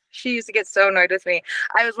she used to get so annoyed with me.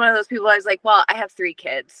 I was one of those people, I was like, well, I have 3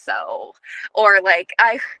 kids. So, or like,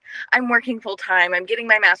 I'm working full time. I'm getting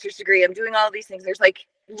my master's degree. I'm doing all these things. There's like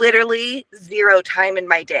literally 0 time in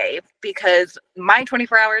my day because my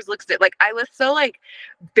 24 hours looks like I was so like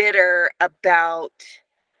bitter about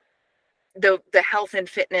the health and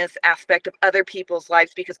fitness aspect of other people's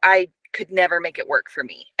lives because I could never make it work for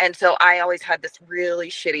me. And so I always had this really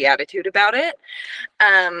shitty attitude about it.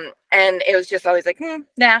 And it was just always like,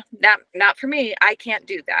 nah, not for me. I can't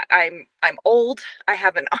do that. I'm old. I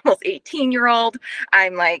have an almost 18-year-old.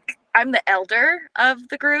 I'm the elder of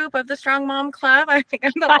the group of the Strong Mom Club. I think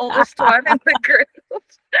I'm the oldest one in the group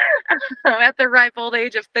at the ripe old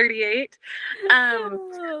age of 38.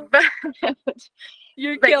 But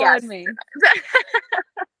You're killing me.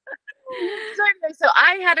 So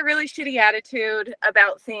I had a really shitty attitude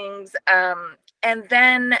about things. And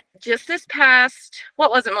then just this past,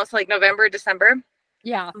 what was it, most like November, December?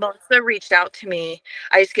 Yeah. Melissa reached out to me.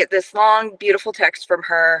 I just get this long, beautiful text from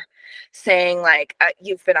her saying like,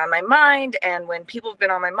 you've been on my mind. And when people have been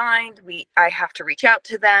on my mind, I have to reach out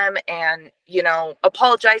to them and,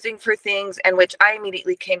 apologizing for things. And which I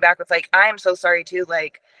immediately came back with like, I am so sorry too.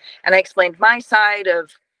 Like, and I explained my side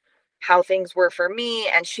of how things were for me,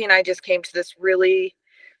 and she and I just came to this really,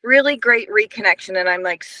 really great reconnection, and I'm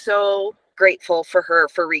like so grateful for her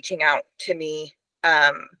for reaching out to me,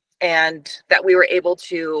 and that we were able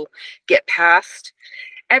to get past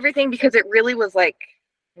everything because it really was like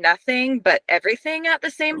nothing but everything at the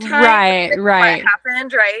same time. Right. What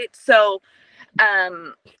happened, right? So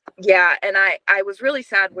yeah, and I was really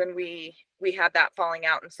sad when we had that falling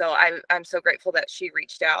out, and so I'm so grateful that she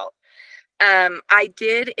reached out. I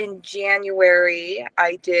did in January.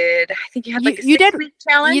 I think you had like a 6-week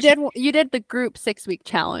challenge. You did the group 6-week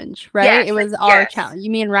challenge, right? Yes, it was our challenge. You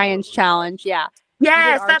mean Ryan's challenge? Yeah.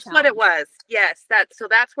 Yes, that's what it was. Yes, that's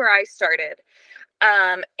where I started.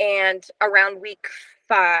 And around week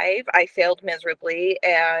 5, I failed miserably,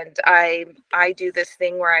 and I do this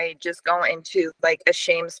thing where I just go into like a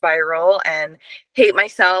shame spiral and hate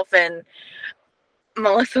myself. And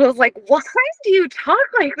Melissa was like, why do you talk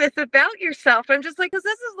like this about yourself? I'm just like, because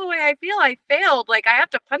this is the way I feel. I failed. Like, I have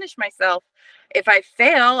to punish myself if I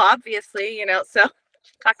fail, obviously, so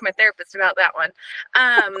talk to my therapist about that one.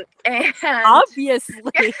 And obviously.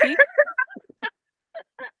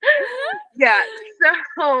 Yeah.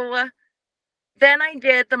 So then I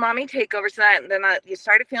did the mommy takeover. So then you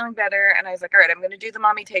started feeling better, and I was like, all right, I'm going to do the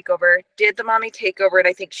mommy takeover. Did the mommy takeover, and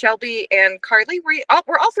I think Shelby and Carly,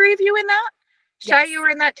 were all 3 of you in that? Shy, you were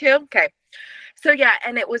in that too? Okay. So yeah,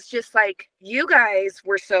 and it was just like, you guys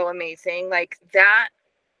were so amazing. Like that,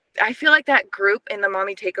 I feel like that group in the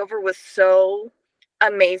mommy takeover was so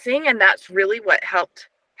amazing. And that's really what helped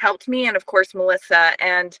helped me, and of course Melissa.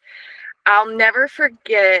 And I'll never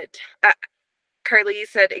forget, Carly, you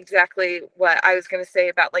said exactly what I was going to say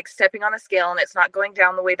about like stepping on a scale and it's not going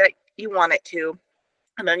down the way that you want it to.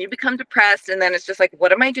 And then you become depressed, and then it's just like,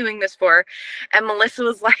 what am I doing this for? And Melissa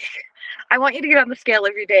was like, I want you to get on the scale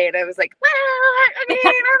every day. And I was like, well, I mean,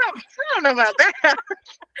 I don't know about that.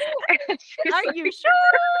 Are you sure?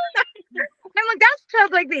 I'm like, that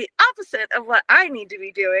sounds like the opposite of what I need to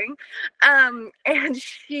be doing. And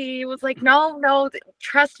she was like, no,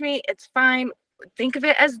 trust me, it's fine. Think of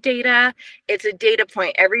it as data. It's a data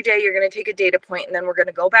point. Every day you're going to take a data point, and then we're going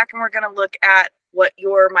to go back and we're going to look at what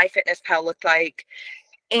your MyFitnessPal looked like.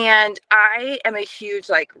 And I am a huge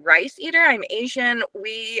like rice eater. I'm Asian.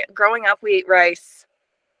 Growing up, we ate rice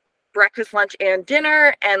breakfast, lunch, and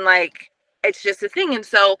dinner. And like, it's just a thing. And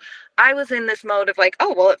so I was in this mode of like,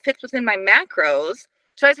 oh, well, it fits within my macros.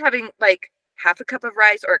 So I was having like half a cup of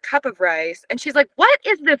rice or a cup of rice. And she's like, what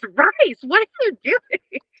is this rice? What are you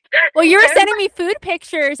doing? Well, you were sending me food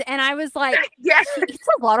pictures, and I was like, yes, she eats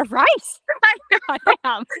a lot of rice. I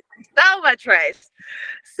know. So much rice.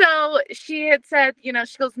 So she had said, she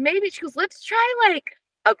goes, let's try like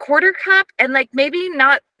a quarter cup, and like maybe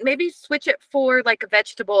switch it for like a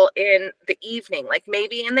vegetable in the evening. Like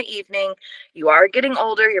maybe in the evening, you are getting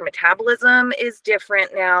older, your metabolism is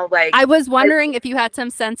different now. Like I was wondering if you had some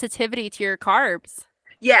sensitivity to your carbs.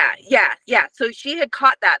 Yeah. So she had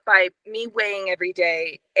caught that by me weighing every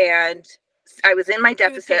day, and I was in my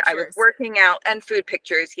deficit. I was working out, and food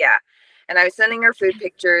pictures. Yeah. And I was sending her food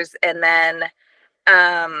pictures, and then,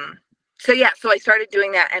 so I started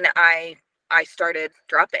doing that, and I started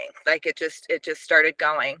dropping. Like it just started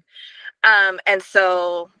going. And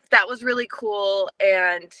so that was really cool.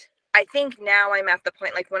 And I think now I'm at the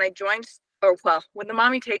point, like when I joined, when the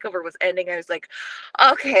mommy takeover was ending, I was like,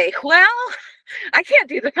 okay, well, I can't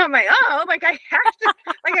do this on my own. Like I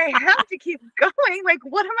have to keep going. Like,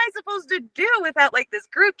 what am I supposed to do without like this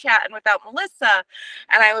group chat and without Melissa?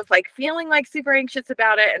 And I was like feeling like super anxious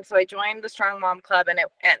about it. And so I joined the Strong Mom Club, and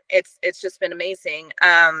it's just been amazing.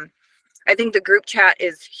 I think the group chat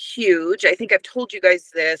is huge. I think I've told you guys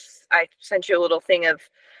this. I sent you a little thing of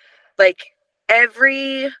like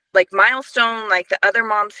every like milestone, like the other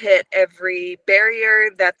moms hit, every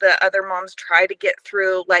barrier that the other moms try to get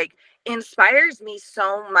through, like inspires me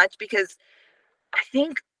so much, because I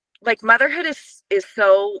think like motherhood is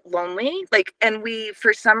so lonely. Like, and we,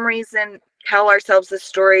 for some reason, tell ourselves the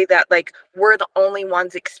story that like we're the only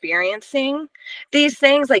ones experiencing these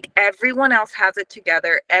things. Like everyone else has it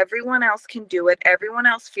together, everyone else can do it, everyone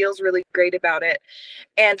else feels really great about it.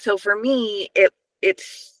 And so for me,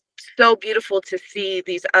 it's so beautiful to see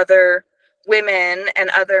these other women and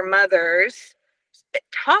other mothers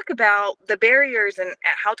talk about the barriers and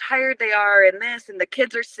how tired they are, and this, and the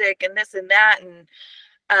kids are sick, and this and that. And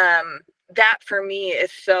that for me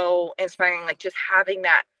is so inspiring, like just having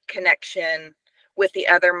that connection with the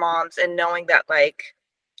other moms and knowing that like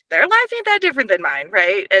their life ain't that different than mine,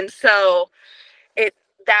 right? And so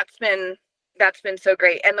that's been so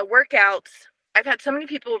great. And the workouts, I've had so many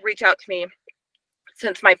people reach out to me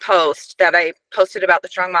since my post that I posted about the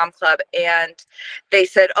Strong Mom Club, and they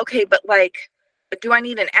said, okay, but like, do I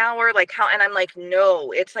need an hour? Like how? And I'm like,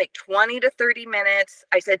 no, it's like 20 to 30 minutes.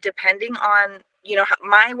 I said, depending on,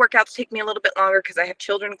 my workouts take me a little bit longer because I have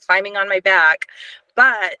children climbing on my back,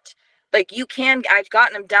 but like I've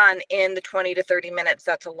gotten them done in the 20 to 30 minutes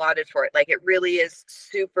that's allotted for it. Like it really is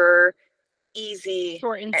super easy.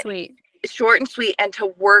 Short and sweet, and to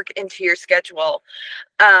work into your schedule.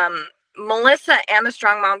 Melissa and the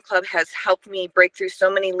Strong Mom Club has helped me break through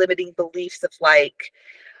so many limiting beliefs of like,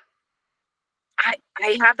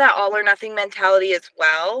 I have that all or nothing mentality as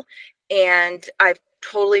well. And I've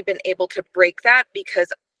totally been able to break that,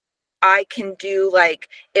 because I can do like,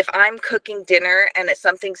 if I'm cooking dinner and if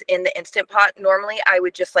something's in the Instant Pot, normally I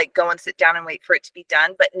would just like go and sit down and wait for it to be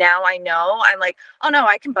done. But now I know, I'm like, oh no,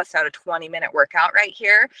 I can bust out a 20-minute workout right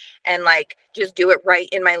here and like just do it right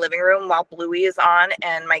in my living room while Bluey is on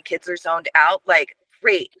and my kids are zoned out. Like,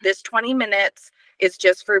 great, this 20 minutes is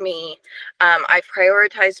just for me. I've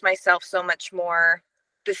prioritized myself so much more.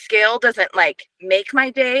 The scale doesn't like make my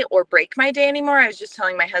day or break my day anymore. I was just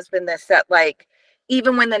telling my husband this, that like,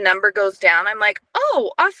 even when the number goes down, I'm like,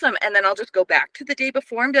 oh, awesome. And then I'll just go back to the day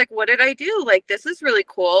before and be like, what did I do? Like, this is really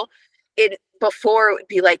cool. Before it would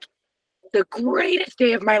be like the greatest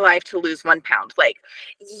day of my life to lose 1 pound. Like,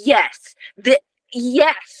 yes,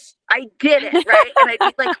 I did it. Right. And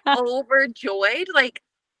I'd be like overjoyed, like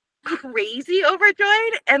crazy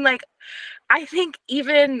overjoyed. And like, I think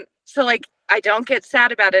even so, like, I don't get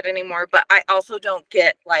sad about it anymore, but I also don't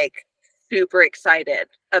get like super excited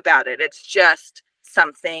about it. It's just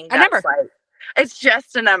something A that's number. like, it's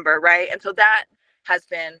just a number, right? And so that has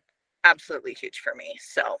been absolutely huge for me.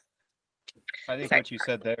 So I think sorry. what you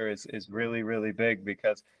said there is really, really big,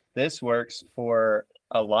 because this works for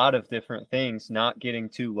a lot of different things, not getting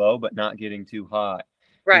too low, but not getting too high.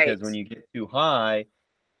 Right. Because when you get too high,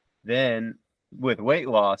 then with weight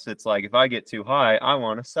loss, it's like, if I get too high, I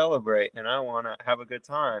want to celebrate and I want to have a good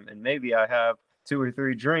time. And maybe I have 2 or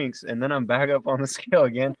 3 drinks and then I'm back up on the scale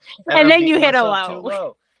again. And I'm then you beating hit a myself too low.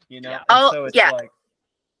 low, you know? Yeah. And Oh, so it's yeah. like,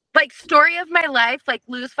 Story of my life, like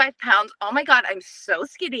lose 5 pounds. Oh my God, I'm so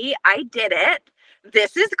skinny. I did it.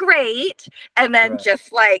 This is great. And then Right.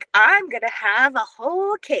 just like, I'm going to have a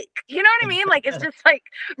whole cake. You know what I mean? Like, it's just like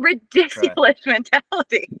ridiculous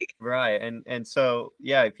mentality. Right. And so,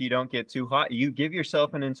 yeah, if you don't get too hot, you give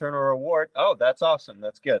yourself an internal reward. Oh, that's awesome.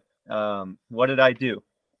 That's good. What did I do?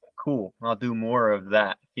 Cool. I'll do more of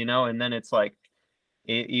that, you know? And then it's like,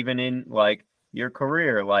 even in like your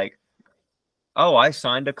career, like, oh, I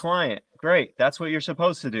signed a client. Great. That's what you're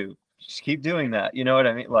supposed to do. Just keep doing that. You know what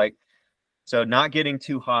I mean? Like, so not getting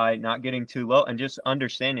too high, not getting too low, and just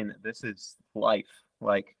understanding that this is life.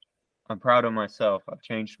 Like, I'm proud of myself. I've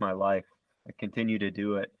changed my life. I continue to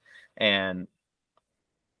do it. And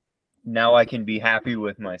now I can be happy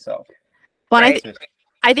with myself. Well, Right.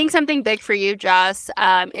 I think something big for you, Jess,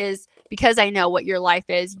 is because I know what your life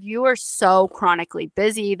is. You are so chronically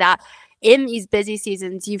busy that in these busy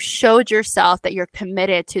seasons, you've showed yourself that you're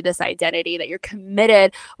committed to this identity, that you're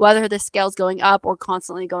committed, whether the scale's going up or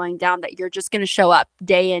constantly going down, that you're just going to show up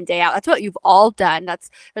day in, day out. That's what you've all done.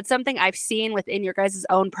 That's something I've seen within your guys'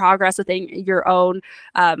 own progress, within your own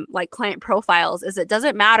like client profiles, is it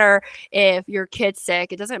doesn't matter if your kid's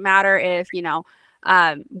sick. It doesn't matter if,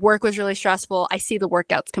 work was really stressful. I see the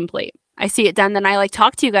workouts complete. I see it done. Then I like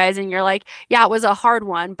talk to you guys and you're like, yeah, it was a hard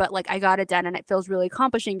one, but like I got it done and it feels really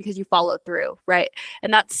accomplishing because you followed through. Right.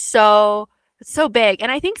 And that's so big.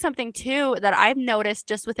 And I think something too that I've noticed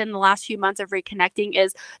just within the last few months of reconnecting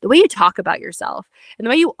is the way you talk about yourself, and the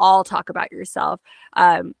way you all talk about yourself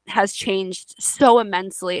has changed so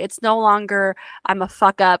immensely. It's no longer, I'm a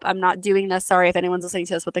fuck up, I'm not doing this. Sorry if anyone's listening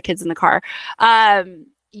to this with the kids in the car.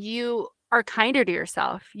 You are kinder to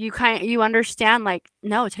yourself. You understand, like,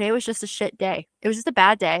 no, today was just a shit day. It was just a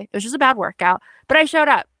bad day. It was just a bad workout, but I showed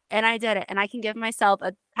up and I did it, and I can give myself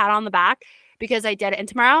a pat on the back because I did it. And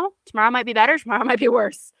tomorrow might be better. Tomorrow might be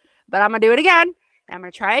worse, but I'm gonna do it again. I'm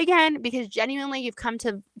gonna try again because genuinely you've come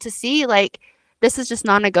to see like this is just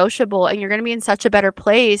non-negotiable, and you're gonna be in such a better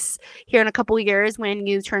place here in a couple years when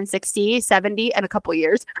you turn 60, 70, and a couple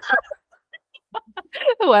years.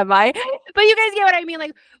 Who am I? But you guys get what I mean.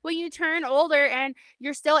 Like when you turn older and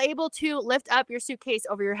you're still able to lift up your suitcase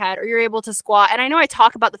over your head, or you're able to squat. And I know I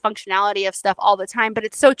talk about the functionality of stuff all the time, but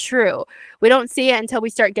it's so true. We don't see it until we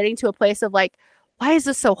start getting to a place of like, why is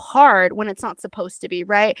this so hard when it's not supposed to be,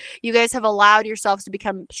 right? You guys have allowed yourselves to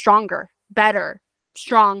become stronger, better,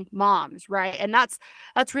 strong moms, right? And that's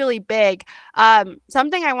really big.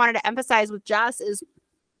 Something I wanted to emphasize with Jess is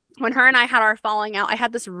when her and I had our falling out, I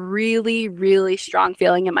had this really, really strong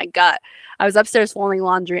feeling in my gut. I was upstairs folding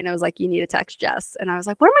laundry and I was like, you need to text Jess. And I was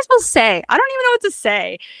like, what am I supposed to say? I don't even know what to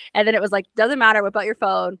say. And then it was like, doesn't matter, whip out your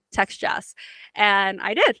phone, text Jess. And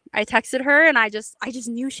I did. I texted her and I just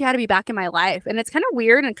knew she had to be back in my life. And it's kind of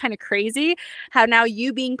weird and kind of crazy how now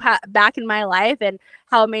you being back in my life and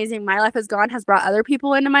how amazing my life has gone has brought other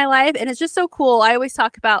people into my life. And it's just so cool. I always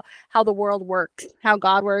talk about how the world works, how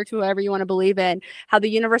God works, whoever you want to believe in, how the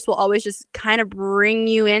universe will always just kind of bring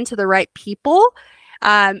you into the right people.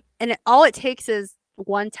 And all it takes is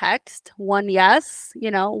one text, one yes,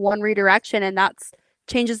 one redirection, and that's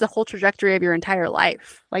changes the whole trajectory of your entire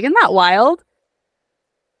life. Like, isn't that wild?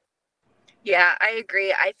 Yeah, I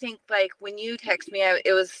agree. I think like when you text me,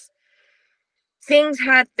 it was things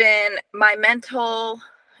had been my mental,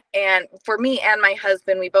 and for me and my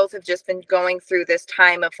husband, we both have just been going through this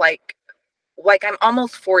time of like I'm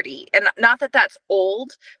almost 40, and not that that's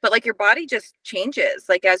old, but like your body just changes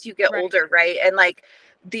like as you get older, right? And like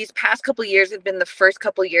these past couple of years have been the first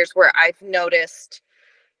couple of years where I've noticed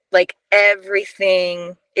like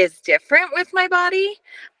everything is different with my body.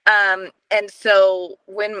 And so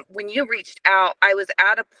when you reached out, I was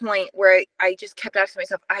at a point where I just kept asking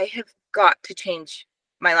myself, I have got to change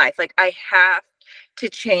my life. Like I have to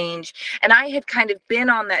change. And I had kind of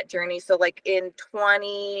been on that journey. So like in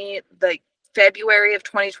February of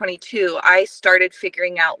 2022, I started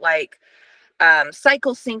figuring out like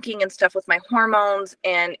cycle syncing and stuff with my hormones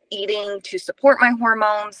and eating to support my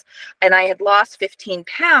hormones. And I had lost 15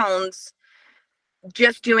 pounds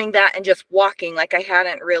just doing that and just walking. Like I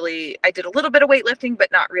did a little bit of weightlifting,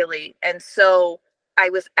 but not really. And so I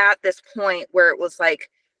was at this point where it was like,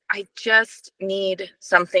 I just need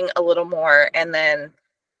something a little more. And then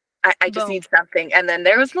I just Boom. need something. And then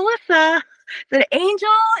there was Melissa, the angel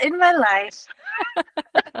in my life.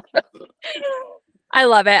 I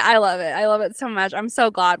love it. I love it. I love it so much. I'm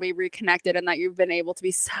so glad we reconnected and that you've been able to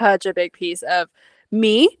be such a big piece of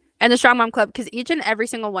me and the Strong Mom Club, because each and every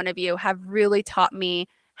single one of you have really taught me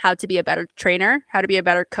how to be a better trainer, how to be a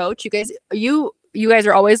better coach. You guys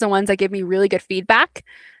are always the ones that give me really good feedback.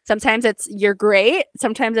 Sometimes it's you're great.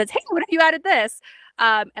 Sometimes it's, hey, what if you added this?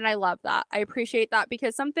 And I love that. I appreciate that,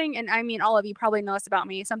 because something, and I mean, all of you probably know this about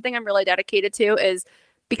me, something I'm really dedicated to is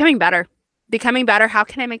becoming better. How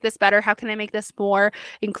can I make this better? How can I make this more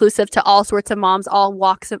inclusive to all sorts of moms, all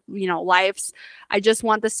walks of, lives? I just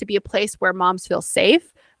want this to be a place where moms feel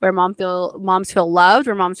safe, where moms feel loved,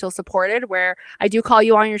 where moms feel supported, where I do call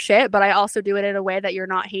you on your shit, but I also do it in a way that you're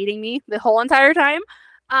not hating me the whole entire time.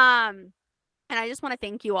 And I just want to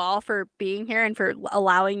thank you all for being here and for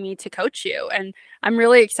allowing me to coach you. And I'm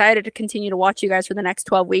really excited to continue to watch you guys for the next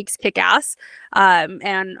 12 weeks kick ass,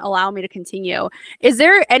 and allow me to continue. Is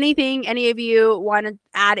there anything any of you want to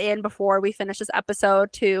add in before we finish this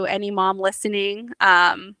episode to any mom listening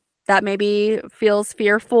that maybe feels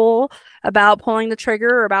fearful about pulling the trigger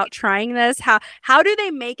or about trying this? How do they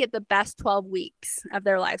make it the best 12 weeks of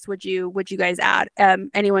their lives? Would you guys add?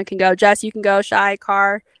 Anyone can go. Jess, you can go. Shy,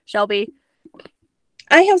 Car, Shelby.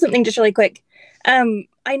 I have something just really quick.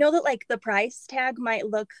 I know that like the price tag might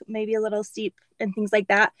look maybe a little steep and things like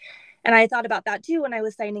that. And I thought about that too when I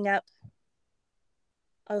was signing up.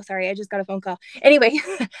 Oh, sorry, I just got a phone call. Anyway,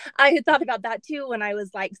 I had thought about that too when I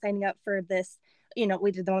was like signing up for this.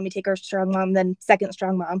 We did the Mommy Taker Strong Mom, then second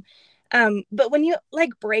Strong Mom. But when you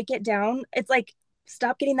like break it down, it's like,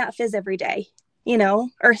 stop getting that fizz every day,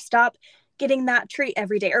 or stop getting that treat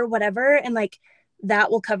every day or whatever. And like,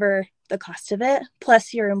 that will cover the cost of it.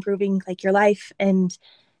 Plus you're improving like your life and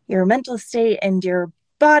your mental state and your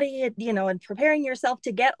body, and preparing yourself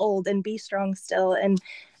to get old and be strong still, and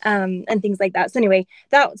things like that. So anyway,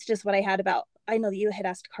 that's just what I had about, I know that you had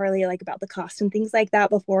asked Carly like about the cost and things like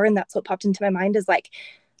that before. And that's what popped into my mind is like,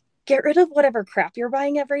 get rid of whatever crap you're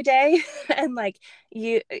buying every day. And like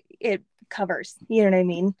it covers, you know what I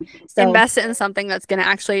mean? So invest in something that's going to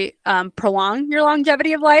actually prolong your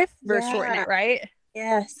longevity of life versus shorten it, right?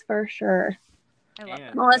 Yes, for sure. I love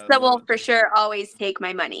that. Melissa will for sure always take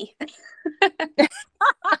my money.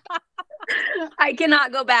 I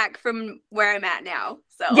cannot go back from where I'm at now.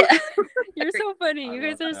 So Yeah. You're so funny. You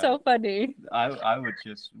guys are so funny. I would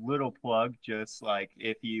just little plug, just like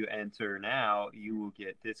if you enter now, you will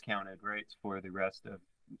get discounted rates for the rest of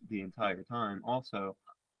the entire time also.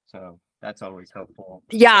 So that's always helpful.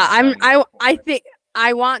 Yeah, I think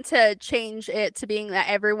I want to change it to being that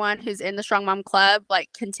everyone who's in the Strong Mom Club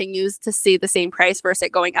like continues to see the same price versus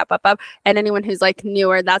it going up. And anyone who's like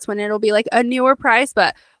newer, that's when it'll be like a newer price.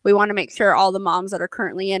 But we want to make sure all the moms that are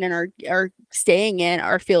currently in and are staying in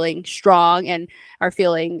are feeling strong and are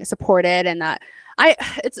feeling supported, and that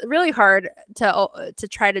it's really hard to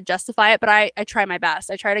try to justify it, but I try my best.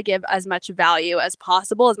 I try to give as much value as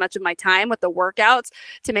possible, as much of my time with the workouts,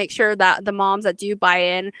 to make sure that the moms that do buy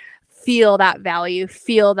in feel that value,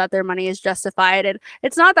 feel that their money is justified. And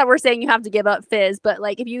it's not that we're saying you have to give up fizz, but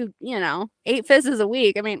like if you 8 fizzes a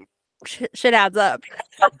week, I mean, shit adds up.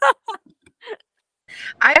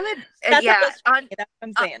 I would, That's what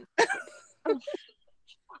I'm saying.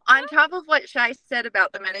 On top of what Shai said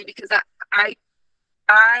about the money, because I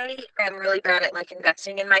am really bad at like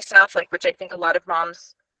investing in myself, like, which I think a lot of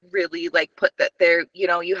moms really like put that there,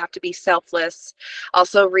 you have to be selfless.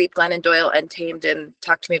 Also read Glennon Doyle Untamed and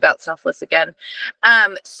talk to me about selfless again.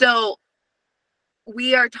 So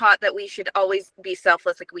we are taught that we should always be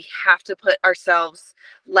selfless. Like we have to put ourselves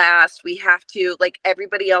last. We have to, like,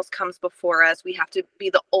 everybody else comes before us. We have to be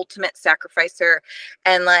the ultimate sacrificer.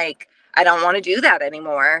 And like, I don't want to do that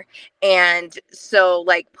anymore. And so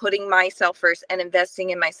like putting myself first and investing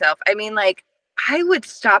in myself. I mean, like I would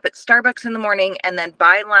stop at Starbucks in the morning and then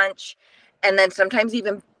buy lunch and then sometimes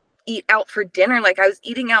even eat out for dinner. Like I was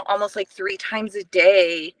eating out almost like 3 times a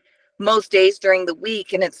day, most days during the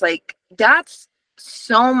week. And it's like, that's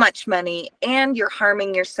so much money and you're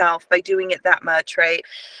harming yourself by doing it that much. Right.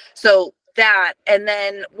 So that, and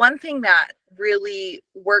then one thing that really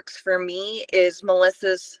works for me is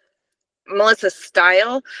Melissa's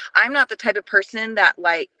style. I'm not the type of person that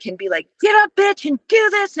like can be like, get up bitch and do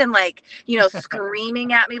this, and like,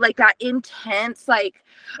 screaming at me like that intense, like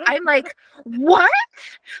I'm like, what?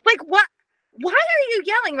 Like what? Why are you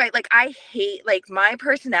yelling? Right? Like I hate like my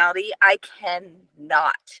personality. I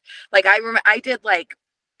cannot. Like I did like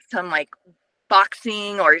some like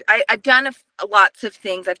boxing, or I've done lots of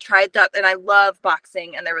things. I've tried that, and I love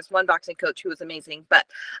boxing. And there was one boxing coach who was amazing, but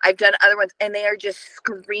I've done other ones, and they are just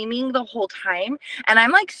screaming the whole time. And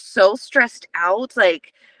I'm like so stressed out.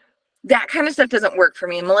 Like that kind of stuff doesn't work for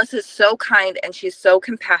me. And Melissa's so kind and she's so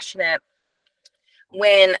compassionate.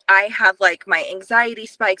 When I have like my anxiety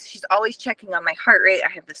spikes, she's always checking on my heart rate. I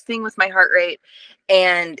have this thing with my heart rate,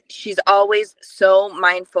 and she's always so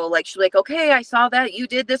mindful. Like she's like, okay, I saw that you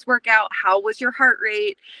did this workout. How was your heart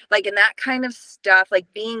rate? Like, and that kind of stuff, like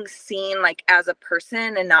being seen like as a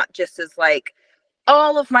person and not just as like,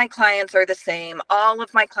 all of my clients are the same. All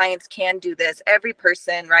of my clients can do this. Every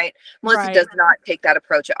person, right? Melissa Right. does not take that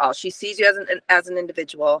approach at all. She sees you as an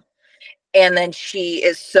individual. And then she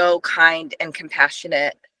is so kind and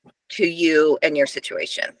compassionate to you and your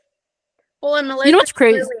situation. Well, and Melissa You know what's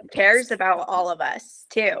crazy? really cares about all of us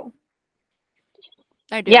too.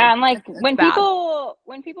 I do. Yeah, and like It's when bad.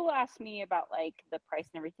 people ask me about like the price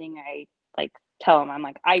and everything, I like tell them, I'm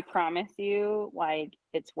like, I promise you, like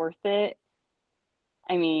it's worth it.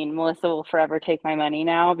 I mean, Melissa will forever take my money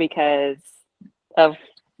now because of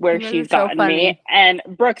where You guys she's are so gotten funny. me. And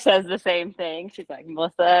Brooke says the same thing. She's like,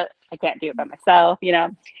 Melissa, I can't do it by myself, you know?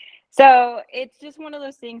 So it's just one of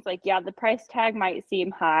those things like, yeah, the price tag might seem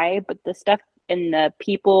high, but the stuff and the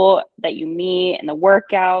people that you meet and the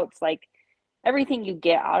workouts, like everything you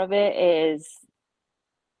get out of it is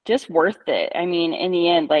just worth it. I mean, in the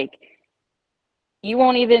end, like you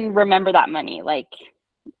won't even remember that money, like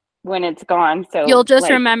when it's gone. So You'll just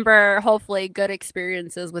like, remember, hopefully, good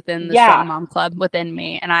experiences within the Yeah. Strong Mom Club within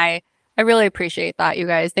me. And I really appreciate that, you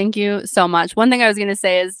guys. Thank you so much. One thing I was going to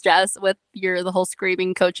say is, Jess, with the whole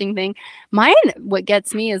screaming coaching thing, what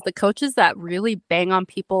gets me is the coaches that really bang on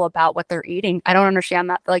people about what they're eating. I don't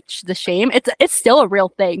understand that. Like the shame, it's still a real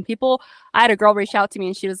thing. I had a girl reach out to me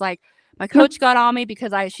and she was like, my coach got on me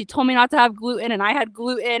because she told me not to have gluten and I had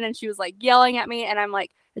gluten, and she was like yelling at me. And I'm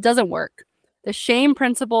like, it doesn't work. The shame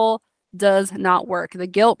principle does not work. The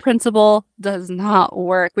guilt principle does not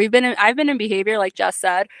work. I've been in behavior, like Jess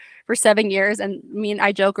said, for 7 years. And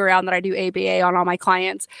I joke around that I do ABA on all my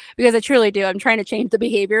clients because I truly do. I'm trying to change the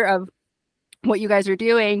behavior of what you guys are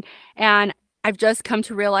doing. And I've just come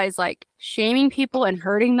to realize like shaming people and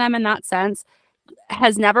hurting them in that sense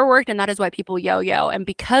has never worked. And that is why people yo-yo. And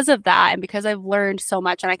because of that, and because I've learned so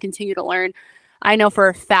much and I continue to learn, I know for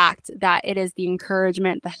a fact that it is the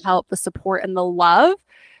encouragement, the help, the support, and the love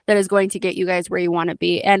that is going to get you guys where you want to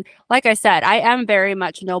be. And like I said, I am very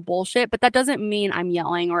much no bullshit, but that doesn't mean I'm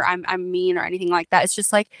yelling or I'm mean or anything like that. It's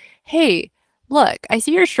just like, hey, look, I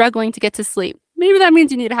see you're struggling to get to sleep. Maybe that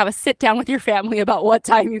means you need to have a sit down with your family about what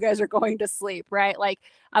time you guys are going to sleep, right? Like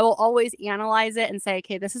I will always analyze it and say,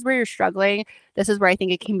 okay, this is where you're struggling. This is where I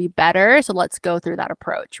think it can be better. So let's go through that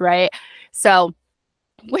approach, right? So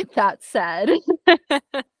with that said,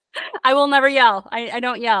 I will never yell. I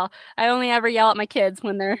don't yell. I only ever yell at my kids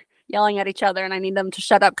when they're yelling at each other and I need them to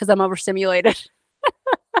shut up because I'm overstimulated.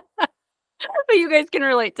 But you guys can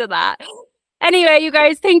relate to that. Anyway, you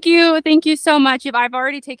guys, thank you. Thank you so much. I've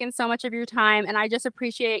already taken so much of your time, and I just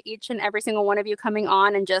appreciate each and every single one of you coming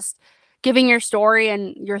on and just giving your story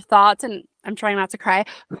and your thoughts. And I'm trying not to cry.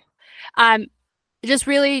 Just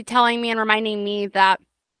really telling me and reminding me that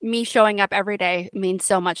me showing up every day means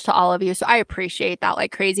so much to all of you. So I appreciate that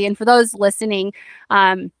like crazy. And for those listening,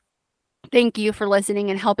 thank you for listening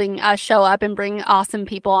and helping us show up and bring awesome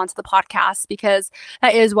people onto the podcast, because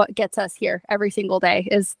that is what gets us here every single day,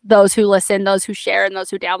 is those who listen, those who share, and those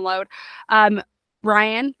who download.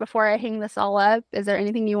 Ryan, before I hang this all up, is there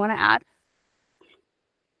anything you want to add?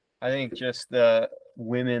 I think just the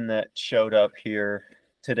women that showed up here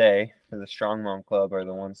today for the Strong Mom Club are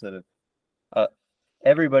the ones that have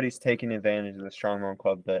everybody's taking advantage of the Strong Mom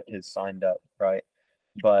Club that is signed up, right?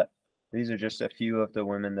 But these are just a few of the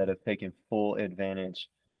women that have taken full advantage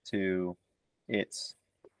to its,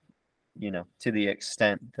 to the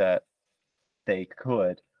extent that they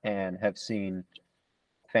could, and have seen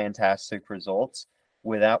fantastic results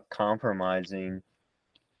without compromising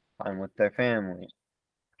time with their family,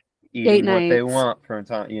 eating what they nights. want from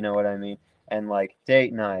time, you know what I mean? And like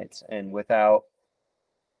date nights, and without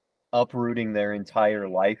uprooting their entire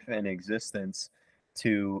life and existence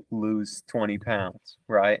to lose 20 pounds,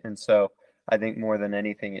 right? And so I think more than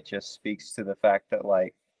anything, it just speaks to the fact that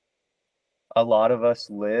like a lot of us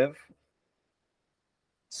live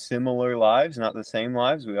similar lives, not the same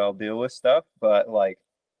lives. We all deal with stuff, but like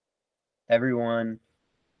everyone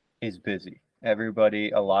is busy.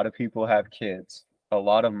 A lot of people have kids. A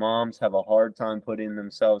lot of moms have a hard time putting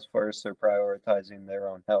themselves first or prioritizing their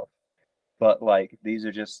own health. But like these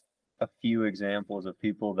are just a few examples of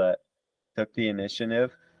people that took the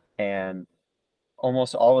initiative and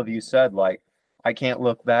almost all of you said, like, I can't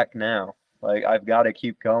look back now. Like, I've got to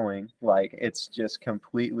keep going. Like, it's just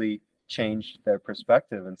completely changed their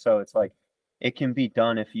perspective. And so it's like, it can be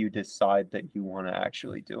done if you decide that you want to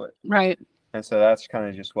actually do it. Right. And so that's kind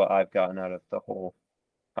of just what I've gotten out of the whole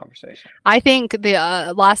conversation. I think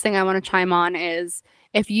the last thing I want to chime on is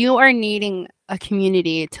if you are needing a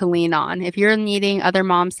community to lean on, if you're needing other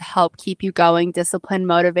moms to help keep you going, disciplined,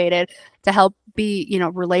 motivated, to help be, you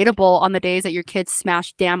know, relatable on the days that your kids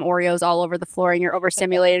smash damn Oreos all over the floor and you're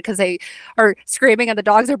overstimulated because they are screaming and the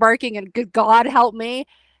dogs are barking and good God help me,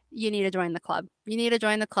 you need to join the club. You need to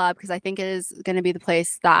join the club because I think it is going to be the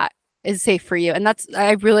place that is safe for you. And that's,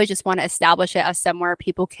 I really just want to establish it as somewhere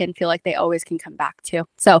people can feel like they always can come back to.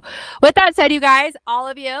 So with that said, you guys, all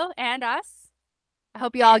of you and us, I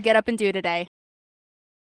hope you all get up and do today.